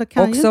 Alltså hundar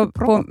kan också ju inte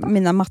prata. på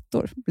mina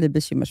mattor blir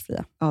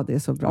bekymmersfria. Ja, det är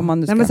så bra. Om man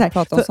nu ska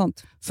prata om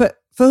sånt.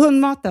 För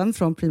hundmaten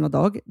från Prima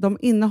Dog, de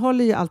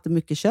innehåller ju alltid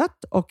mycket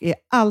kött och är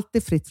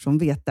alltid fritt från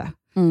vete.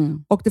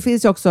 Och det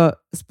finns ju också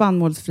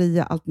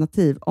spannmålsfria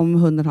alternativ om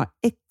hunden har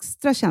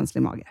extra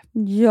känslig mage.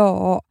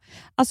 Ja,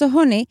 alltså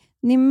hörni,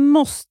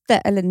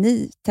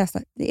 ni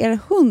testar. Er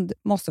hund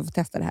måste få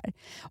testa det här.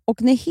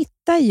 Och ni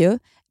hittar ju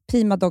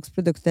Prima Dogs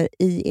produkter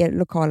i er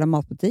lokala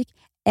matbutik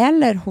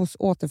eller hos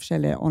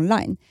återförsäljare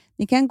online.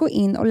 Ni kan gå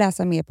in och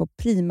läsa mer på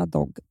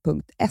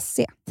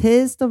primadog.se.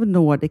 Taste of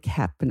Nordic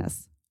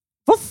happiness.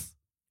 Voff!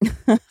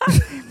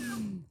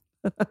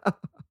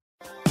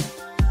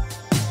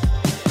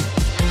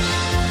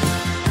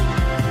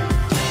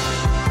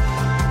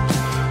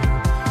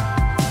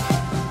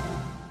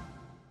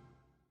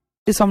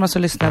 I somras så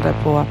lyssnade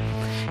jag på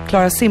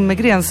Clara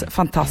Simmergrens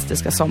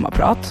fantastiska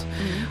sommarprat.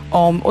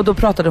 Och då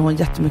pratade hon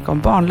jättemycket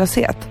om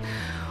barnlöshet.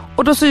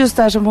 Och då så just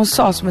det här som hon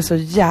sa som är så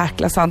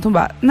jäkla sant. Hon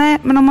bara, nej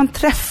men om man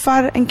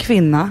träffar en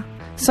kvinna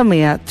som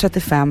är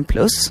 35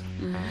 plus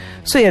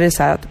så är det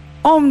så här att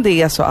om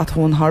det är så att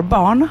hon har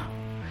barn,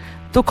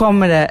 då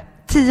kommer det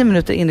 10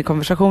 minuter in i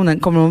konversationen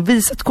kommer hon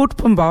visa ett kort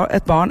på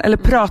ett barn eller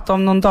prata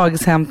om någon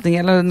dagishämtning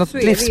eller något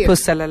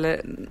livspussel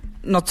eller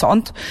något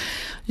sånt.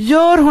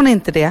 Gör hon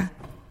inte det,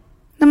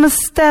 nej men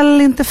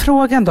ställ inte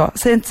frågan då.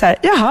 Säg inte så här,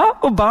 jaha,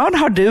 och barn,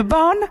 har du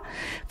barn?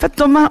 För att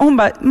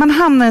man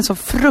hamnar i en så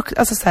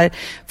alltså så här,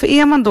 för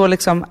är man då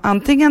liksom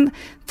antingen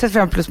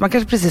 35 plus, man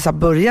kanske precis har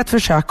börjat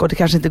försöka och det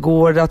kanske inte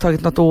går, det har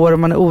tagit något år och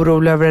man är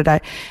orolig över det där.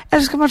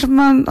 Eller ska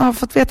man ha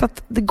fått veta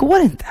att det går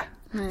inte.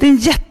 Det är en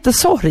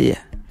jättesorg.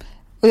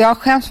 Och jag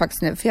skäms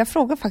faktiskt nu, för jag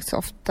frågar faktiskt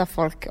ofta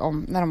folk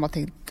om när de har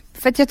tänkt.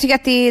 För att jag tycker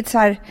att det är så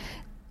här,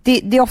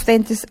 det är ofta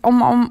inte,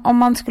 om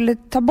man skulle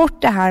ta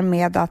bort det här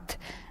med att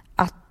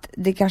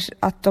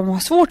de har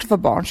svårt att få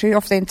barn, så är det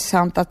ofta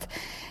intressant att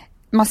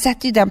man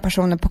sätter ju den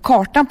personen på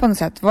kartan på något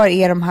sätt. Var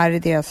är de här i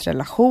deras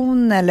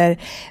relation? Eller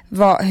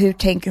hur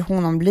tänker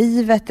hon om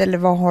livet? Eller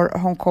var har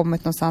hon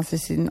kommit någonstans i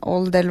sin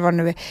ålder? Eller vad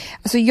nu är.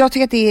 Alltså jag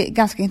tycker att det är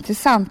ganska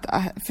intressant.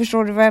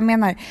 Förstår du vad jag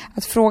menar?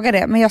 Att fråga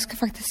det. Men jag ska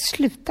faktiskt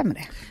sluta med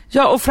det.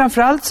 Ja, och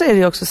framförallt så är det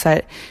ju också så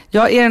här,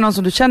 ja, är det någon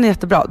som du känner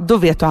jättebra, då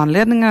vet du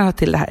anledningarna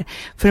till det här.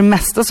 För det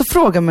mesta så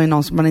frågar man ju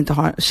någon som man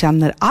inte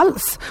känner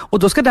alls. Och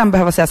då ska den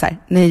behöva säga så här,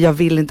 nej jag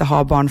vill inte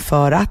ha barn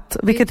för att.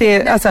 Vilket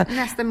är, alltså,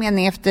 nästa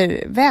mening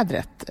efter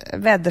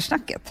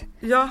vädersnacket.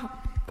 Ja.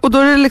 Och då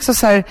är det liksom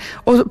så här,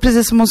 och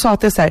precis som hon sa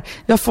att det är så här,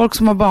 ja, folk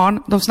som har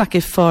barn, de snackar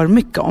ju för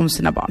mycket om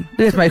sina barn.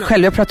 Det vet man ju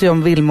själv, jag pratar ju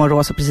om Vilma och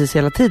Rosa precis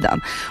hela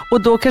tiden.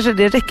 Och då kanske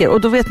det räcker,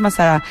 och då vet man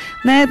så här,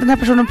 nej den här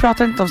personen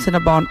pratar inte om sina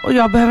barn och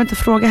jag behöver inte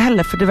fråga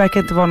heller, för det verkar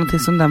inte vara någonting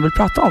som den vill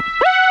prata om.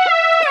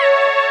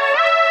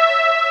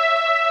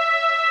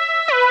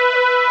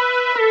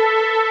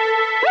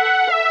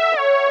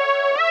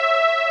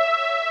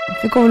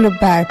 Vi går väl och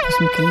bär på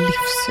så mycket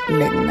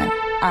livslögner,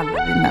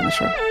 alla vi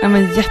människor. Ja,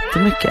 men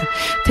jättemycket.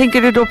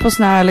 Tänker du då på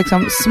såna här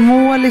liksom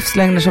små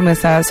livslögner som är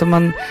så här,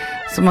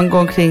 som man går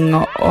omkring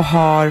och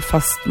har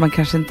fast man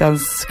kanske inte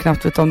ens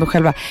knappt vet om dem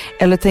själva?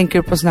 Eller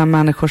tänker du på såna här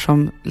människor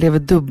som lever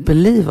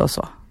dubbelliv och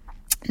så?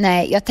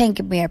 Nej, jag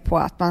tänker mer på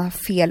att man har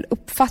fel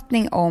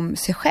uppfattning om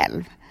sig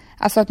själv.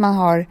 Alltså att man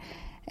har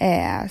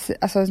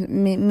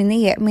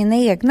mina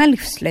egna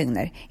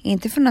livslögner,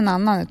 inte för någon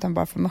annan utan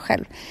bara för mig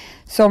själv,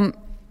 som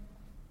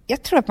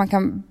jag tror att man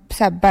kan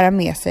så här bära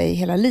med sig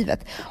hela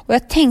livet. Och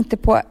jag tänkte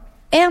på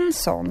en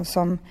sån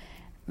som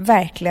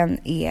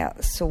verkligen är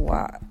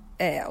så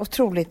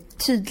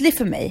otroligt tydlig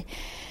för mig.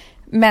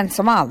 Men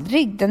som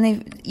aldrig,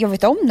 jag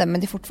vet om den,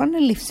 men det är fortfarande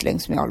en livslögn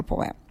som jag håller på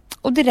med.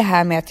 Och det är det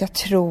här med att jag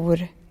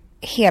tror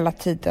hela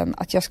tiden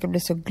att jag ska bli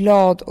så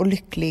glad och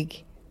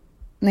lycklig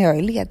när jag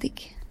är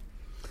ledig.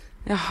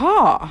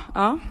 Jaha,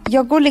 ja.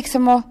 Jag går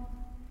liksom och...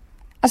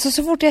 Alltså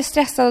så fort jag är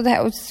stressad och det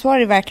här, och så har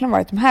det verkligen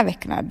varit de här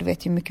veckorna. Du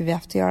vet ju hur mycket vi har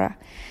haft att göra.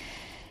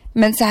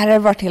 Men så här har det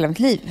varit hela mitt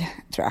liv,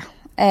 tror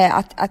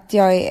jag. Att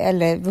jag är,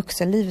 eller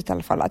vuxenlivet i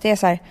alla fall. Att jag är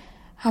så här,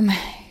 ja, men,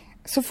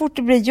 så fort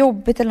det blir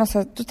jobbigt eller något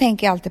så, då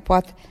tänker jag alltid på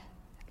att,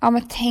 ja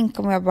men tänk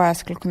om jag bara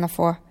skulle kunna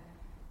få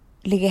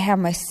ligga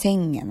hemma i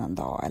sängen en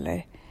dag.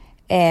 Eller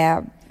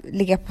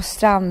ligga på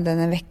stranden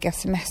en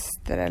veckas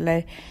semester.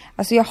 Eller,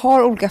 alltså jag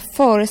har olika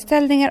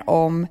föreställningar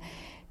om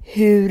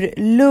hur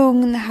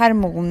lugn,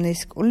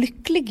 harmonisk och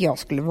lycklig jag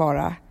skulle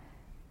vara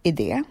i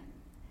det.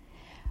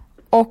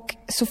 Och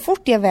så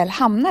fort jag väl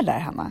hamnar där,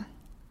 Hanna,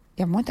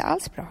 jag mår inte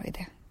alls bra i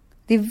det.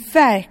 Det är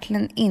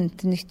verkligen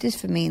inte nyttigt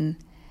för min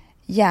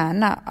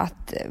hjärna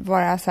att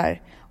vara så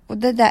här. Och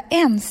det där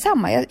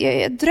ensamma,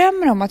 jag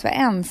drömmer om att vara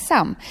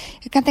ensam.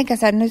 Jag kan tänka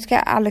så här, nu ska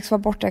Alex vara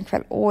borta en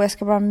kväll. Jag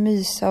ska bara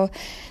mysa och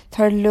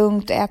ta det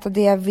lugnt och äta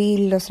det jag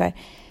vill och så där.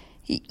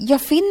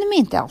 Jag finner mig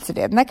inte alls i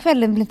det. Den här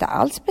kvällen blir inte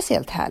alls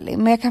speciellt härlig.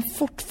 Men jag kan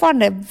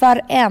fortfarande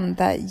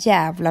varenda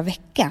jävla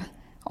vecka,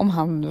 om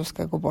han då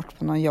ska gå bort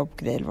på någon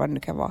jobbgrej eller vad det nu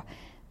kan vara,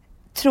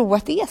 tro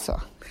att det är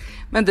så.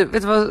 Men du,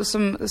 vet du vad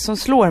som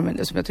slår mig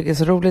nu, som jag tycker är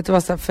så roligt? Det var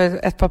så här,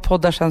 för ett par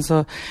poddar sedan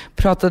så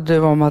pratade du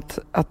om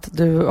att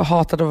du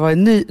hatade att vara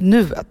i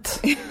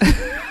nuet.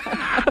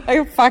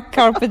 Fuck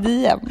carpe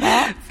diem.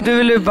 Ja. Du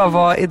vill ju bara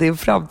vara i din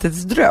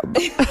framtidsdröm.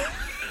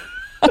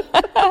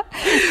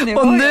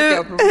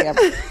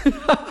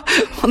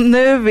 Och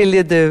nu vill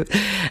ju du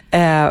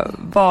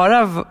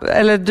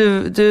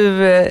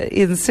du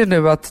inser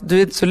nu att du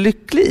är inte så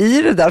lycklig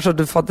i det där som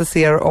du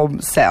fantiserar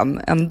om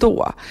sen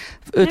ändå.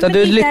 Utan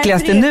du är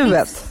lyckligast i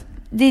nuet.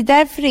 Det är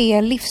därför det är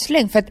en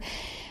livslögn. För att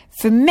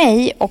för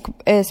mig och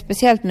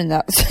speciellt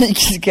mina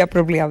psykiska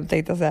problem,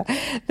 tänkte jag säga.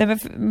 Nej,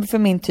 men för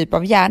min typ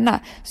av hjärna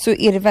så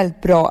är det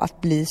väldigt bra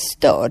att bli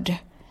störd.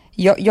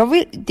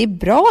 Det är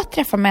bra att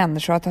träffa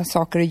människor och att ha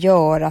saker att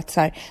göra. Att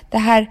så här, det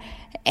här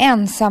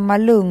ensamma,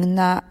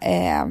 lugna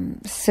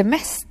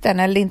semestern,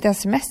 eller inte en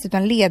semester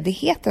utan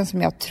ledigheten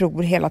som jag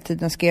tror hela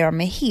tiden ska göra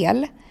mig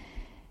hel,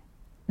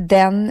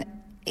 den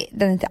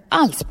är inte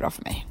alls bra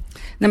för mig.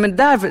 Nej, men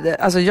därför,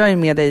 alltså jag är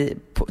med dig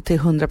till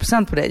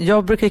 100% på det.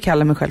 Jag brukar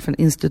kalla mig själv för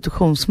en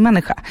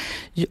institutionsmänniska.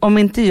 Om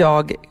inte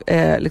jag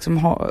liksom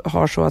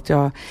har så att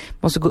jag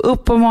måste gå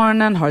upp på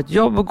morgonen, har ett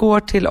jobb att gå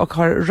till och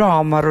har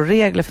ramar och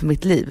regler för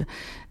mitt liv,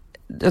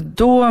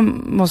 då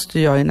måste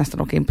jag ju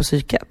nästan åka in på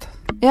psyket.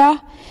 Ja,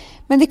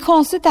 men det är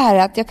konstigt det här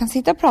att jag kan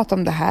sitta och prata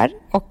om det här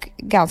och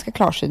ganska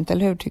klarsynt,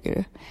 eller hur tycker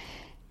du?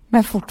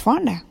 Men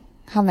fortfarande,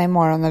 Hanna,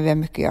 imorgon när vi har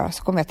mycket att göra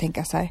så kommer jag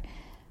tänka så här: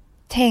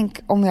 tänk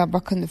om jag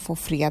bara kunde få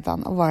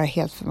fredagen och vara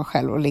helt för mig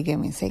själv och ligga i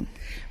min säng.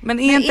 Men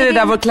är inte det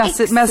där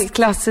vår mest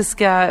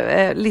klassiska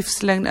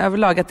livslögn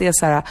överlag? Att det är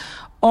så här: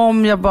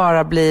 om jag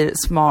bara blir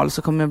smal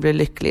så kommer jag bli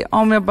lycklig.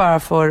 Om jag bara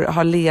får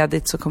ha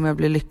ledigt så kommer jag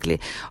bli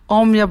lycklig.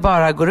 Om jag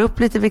bara går upp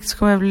lite i vikt så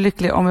kommer jag bli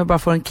lycklig. Om jag bara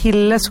får en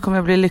kille så kommer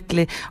jag bli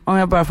lycklig. Om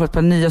jag bara får ett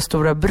par nya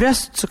stora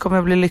bröst så kommer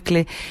jag bli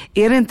lycklig.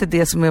 Är det inte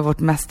det som är vårt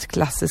mest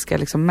klassiska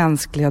liksom,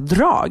 mänskliga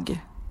drag?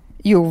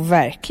 Jo,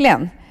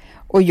 verkligen.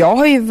 Och jag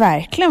har ju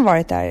verkligen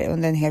varit där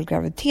under en hel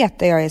graviditet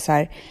där jag är så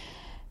här,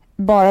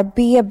 bara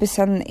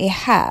bebisen är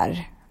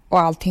här och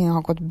allting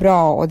har gått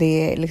bra och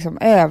det är liksom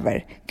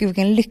över. Gud,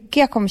 vilken lycka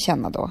jag kommer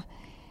känna då.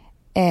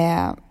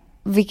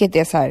 Vilket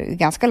är så här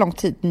ganska lång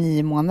tid,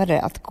 9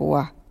 månader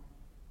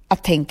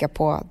att tänka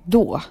på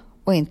då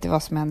och inte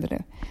vad som händer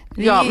nu.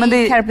 Ja, men det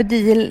är carpe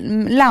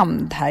diem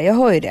land här, jag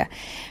hör ju det.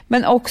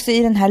 Men också i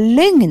den här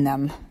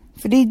lögnen,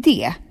 för det är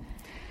det.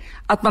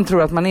 Att man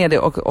tror att man är det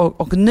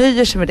och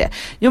nöjer sig med det.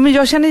 Jo, men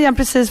jag känner igen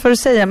precis vad du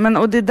säger.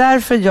 Och det är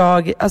därför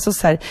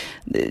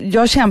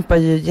jag kämpar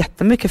ju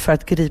jättemycket för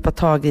att gripa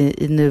tag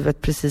i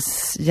nuet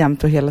precis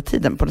jämt och hela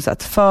tiden på något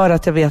sätt. För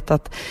att jag vet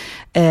att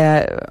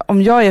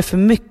om jag är för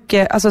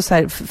mycket, alltså så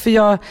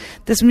här,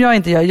 det som jag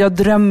inte gör, jag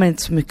drömmer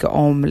inte så mycket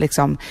om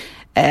liksom,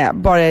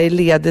 bara jag är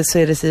ledig så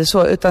är det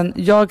så. Utan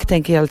jag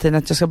tänker hela tiden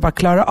att jag ska bara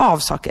klara av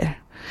saker.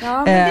 Ja,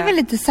 men det är väl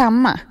lite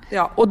samma.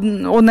 Ja,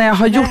 och när jag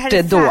har gjort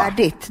det då.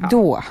 Färdigt,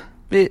 då.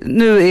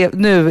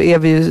 Nu är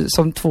vi ju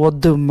som 2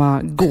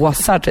 dumma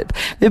gåsar typ.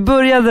 Vi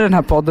började den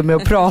här podden med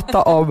att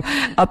prata om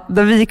att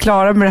när vi är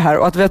klara med det här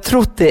och att vi har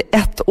trott det i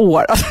 1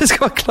 år att vi ska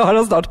vara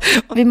klara snart.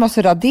 Vi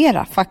måste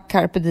radera Fuck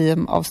Carpe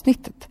Diem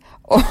avsnittet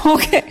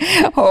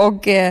och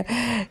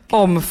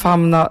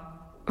omfamna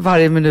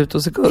varje minut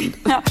och sekund.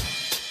 Ja.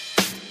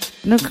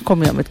 Nu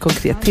kommer jag med ett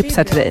konkret tips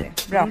här till dig.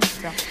 Bra.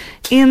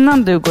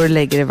 Innan du går och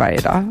lägger dig varje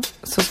dag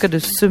så ska du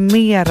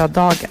summera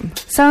dagen.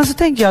 Sen så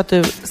tänker jag att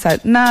du, så här,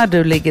 när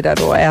du ligger där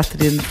då och äter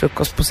din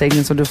frukost på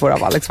sängen som du får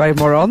av Alex varje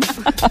morgon.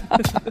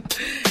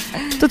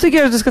 Då tycker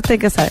jag att du ska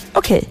tänka så här: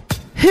 okej,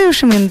 hur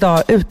ser min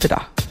dag ut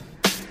idag?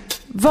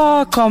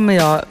 Vad kommer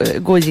jag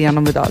gå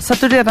igenom idag? Så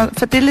att du redan,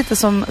 för det är lite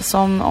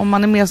som om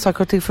man är med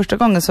saker och ting första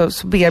gången så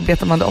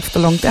bearbetar man det ofta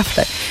långt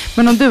efter.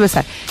 Men om du är så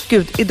här: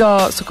 gud,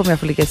 idag så kommer jag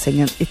få ligga i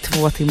sängen i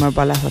 2 timmar och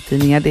bara läsa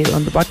tidningar, det är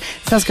underbart.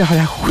 Sen ska jag ha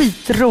det här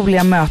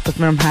skitroliga mötet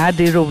med de här,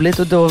 det är roligt,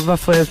 och då vad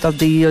får jag ut av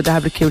det och det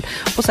här blir kul.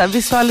 Och så här,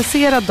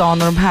 visualisera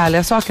dagen och de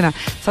härliga sakerna,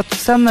 så att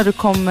sen när du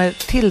kommer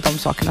till de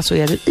sakerna så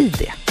är du i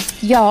det.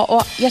 Ja,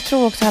 och jag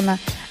tror också, Hanna,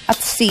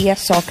 att se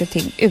saker och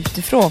ting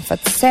utifrån för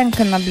att sen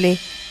kunna bli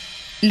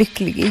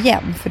lycklig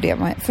igen för det.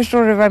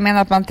 Förstår du vad jag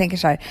menar? Att man tänker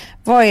så här: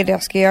 vad är det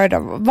jag ska göra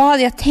idag? Vad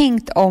hade jag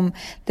tänkt om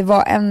det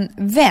var en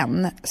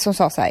vän som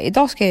sa så här: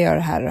 idag ska jag göra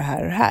det här och det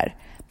här och det här.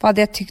 Vad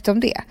hade jag tyckt om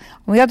det?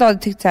 Om jag då hade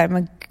tyckt så här: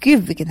 men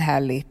gud vilken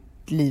härligt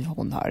liv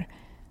hon har,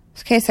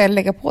 Så kan jag säga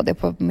lägga på det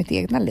på mitt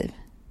egna liv.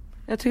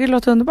 Jag tycker det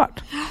låter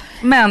underbart.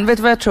 Men vet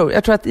du vad jag tror?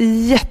 Jag tror att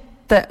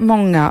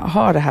jättemånga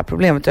har det här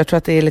problemet. Jag tror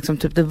att det är liksom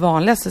typ det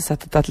vanligaste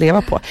sättet att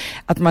leva på.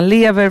 Att man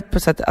lever på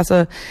sätt,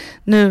 alltså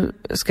nu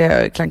ska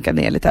jag klanka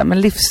ner lite här,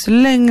 men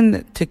livslögn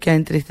tycker jag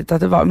inte riktigt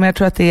att det var. Men jag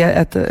tror att det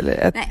är ett...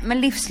 Nej,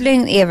 men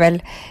livslögn är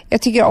väl,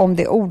 jag tycker om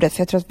det ordet,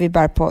 för jag tror att vi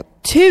bär på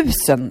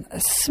 1000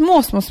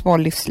 små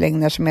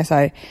livslögner som är så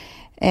här,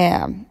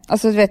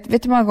 alltså vet du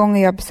hur många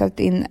gånger jag har beställt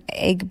in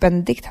ägg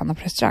benedict på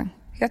restaurang?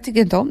 Jag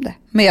tycker inte om det,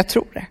 men jag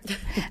tror det.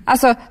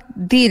 Alltså,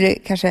 det är det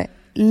kanske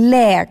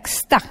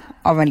lägsta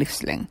av en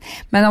livslögn.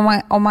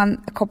 Men om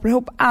man kopplar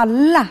ihop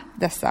alla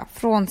dessa,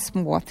 från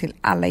små till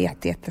alla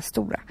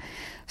jättestora,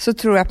 så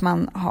tror jag att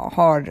man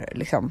har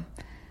liksom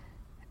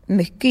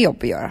mycket jobb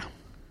att göra.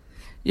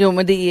 Jo,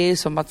 men det är ju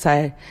som att så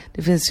här,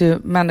 det finns ju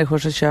människor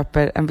som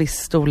köper en viss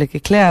storlek i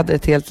kläder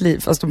ett helt liv,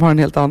 fast de har en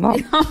helt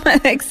annan. Ja, men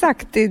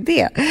exakt, det är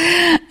det.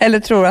 Eller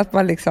tror att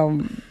man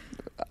liksom,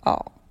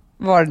 ja,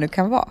 vad det nu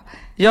kan vara.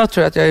 Jag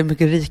tror att jag är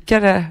mycket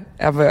rikare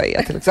än vad jag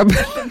är, till exempel.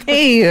 Det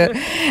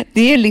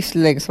är ju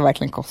livslögn som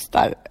verkligen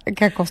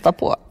kan kosta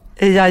på.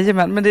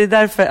 Jajamän, men det är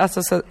därför,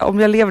 alltså, så, om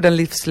jag lever den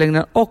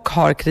livslögnen och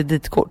har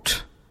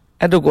kreditkort,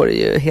 då går det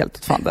ju helt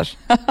åt fanders.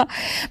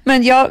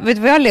 Men vet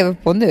du vad jag lever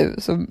på nu,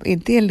 som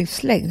inte är en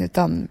livslögn,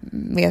 utan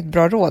med ett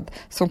bra råd,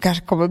 som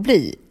kanske kommer att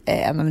bli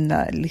en av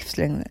mina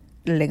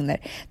livslögner.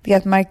 Det är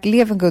att Mark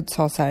Levengood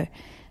sa så här: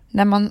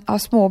 när man har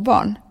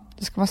småbarn,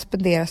 då ska man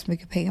spendera så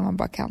mycket pengar man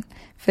bara kan.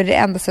 För det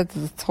är enda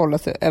sättet att hålla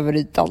sig över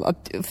ytan,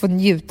 att få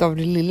njuta av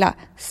det lilla.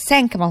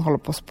 Sen kan man hålla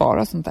på och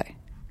spara och sånt där.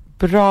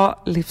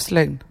 Bra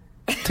livslögn,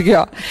 tycker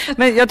jag.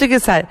 Men jag tycker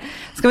så här,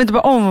 ska vi inte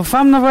bara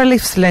omfamna våra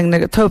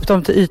livslögner, ta upp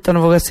dem till ytan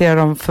och våga se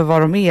dem för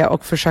vad de är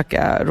och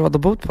försöka råda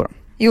bot på dem?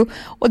 Jo,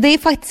 och det är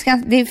faktiskt,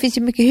 det finns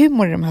ju mycket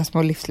humor i de här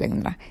små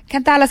livslögnerna. Kan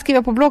inte alla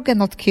skriva på bloggen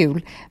något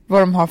kul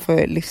vad de har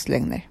för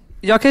livslögner?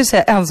 Jag kan ju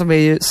säga en som är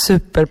ju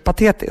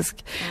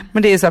superpatetisk.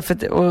 Men det är så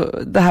här,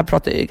 och det här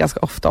pratar jag ju ganska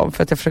ofta om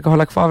för att jag försöker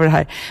hålla kvar vid det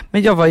här.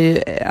 Men jag var ju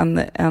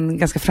en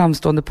ganska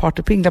framstående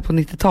partypingla på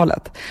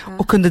 90-talet.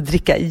 Och kunde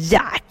dricka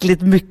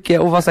jäkligt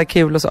mycket och var så här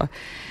kul och så.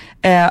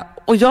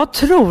 Och jag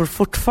tror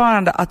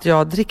fortfarande att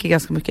jag dricker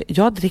ganska mycket.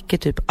 Jag dricker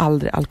typ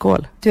aldrig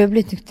alkohol. Du har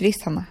blivit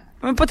nykterist, Hanna.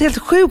 Men på ett helt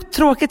sjukt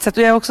tråkigt sätt.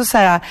 Och jag är också så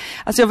här,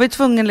 alltså jag var ju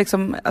tvungen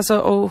liksom,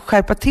 alltså, att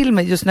skärpa till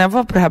mig just när jag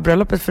var på det här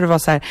bröllopet. För det var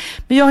så här,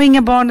 men jag har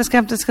inga barn,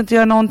 jag ska inte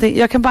göra någonting.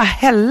 Jag kan bara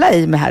hälla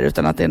i mig här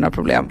utan att det är några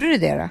problem. Gjorde du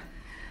det då?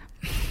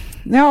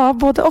 Ja,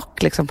 både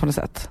och liksom på något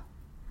sätt.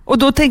 Och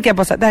då tänker jag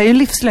bara så här, det här är ju en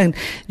livslögn.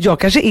 Jag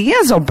kanske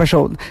är en sån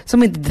person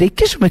som inte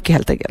dricker så mycket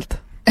helt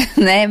enkelt.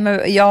 Nej,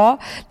 men ja,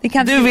 det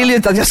kan du vill ju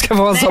inte att jag ska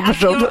vara en sån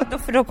person.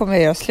 För då kommer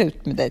jag göra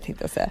slut med dig,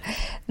 tänkte jag säga.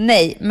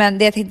 Nej, men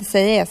det jag tänkte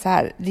säga är så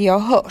här, det jag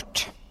har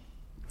hört.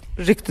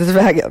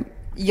 Ryktesvägen.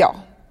 Ja,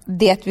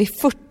 det är att vid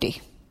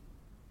 40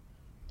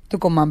 då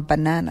går man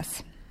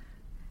bananas.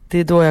 Det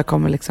är då jag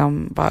kommer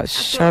liksom bara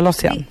köra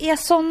loss igen. Det är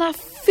såna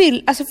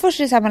alltså först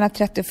är det så här mellan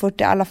 30 och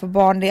 40, alla får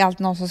barn, det är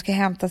alltid någon som ska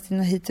hämtas in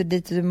och hit och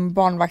dit och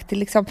barnvakt. Det är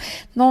liksom,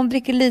 någon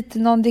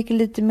dricker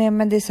lite mer,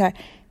 men det är så här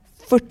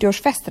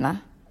 40-årsfesterna.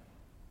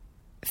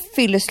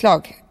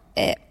 Fylleslag,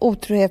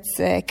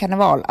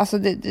 otrohetskarneval. Alltså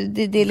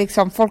det är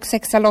liksom, folk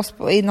sexar loss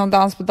i någon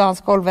dans på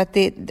dansgolvet.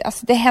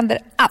 Alltså det händer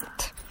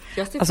allt.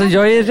 Alltså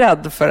jag är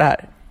rädd för det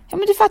här. Ja,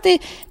 men du fattar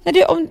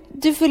ju, om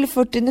du fyller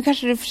 40, nu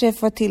kanske du för sig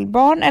får till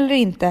barn eller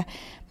inte.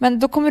 Men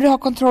då kommer du ha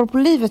kontroll på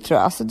livet, tror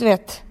jag. Alltså du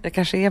vet. Jag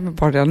kanske är med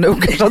barn redan nu,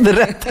 kanske hade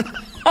rätt.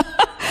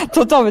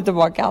 Då tar vi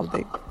tillbaka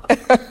allting.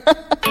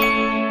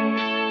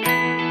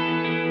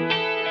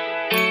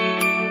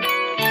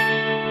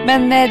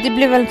 Men det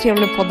blir väl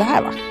trevligt på det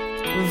här, va?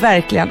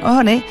 Verkligen. Och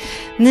hörni,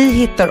 ni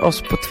hittar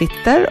oss på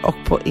Twitter och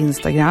på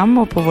Instagram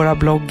och på våra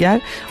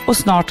bloggar. Och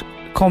snart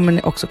kommer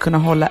ni också kunna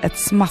hålla ett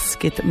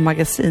smaskigt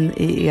magasin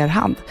i er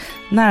hand.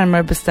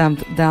 Närmare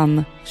bestämt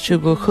den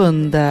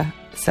 27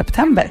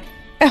 september.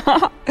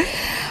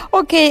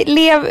 Okej,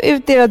 lev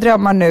ut era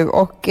drömmar nu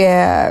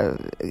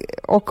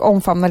och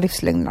omfamna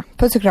livslögnerna.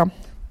 Puss och kram.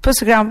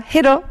 Puss och kram.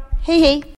 Hej då. Hej, hej.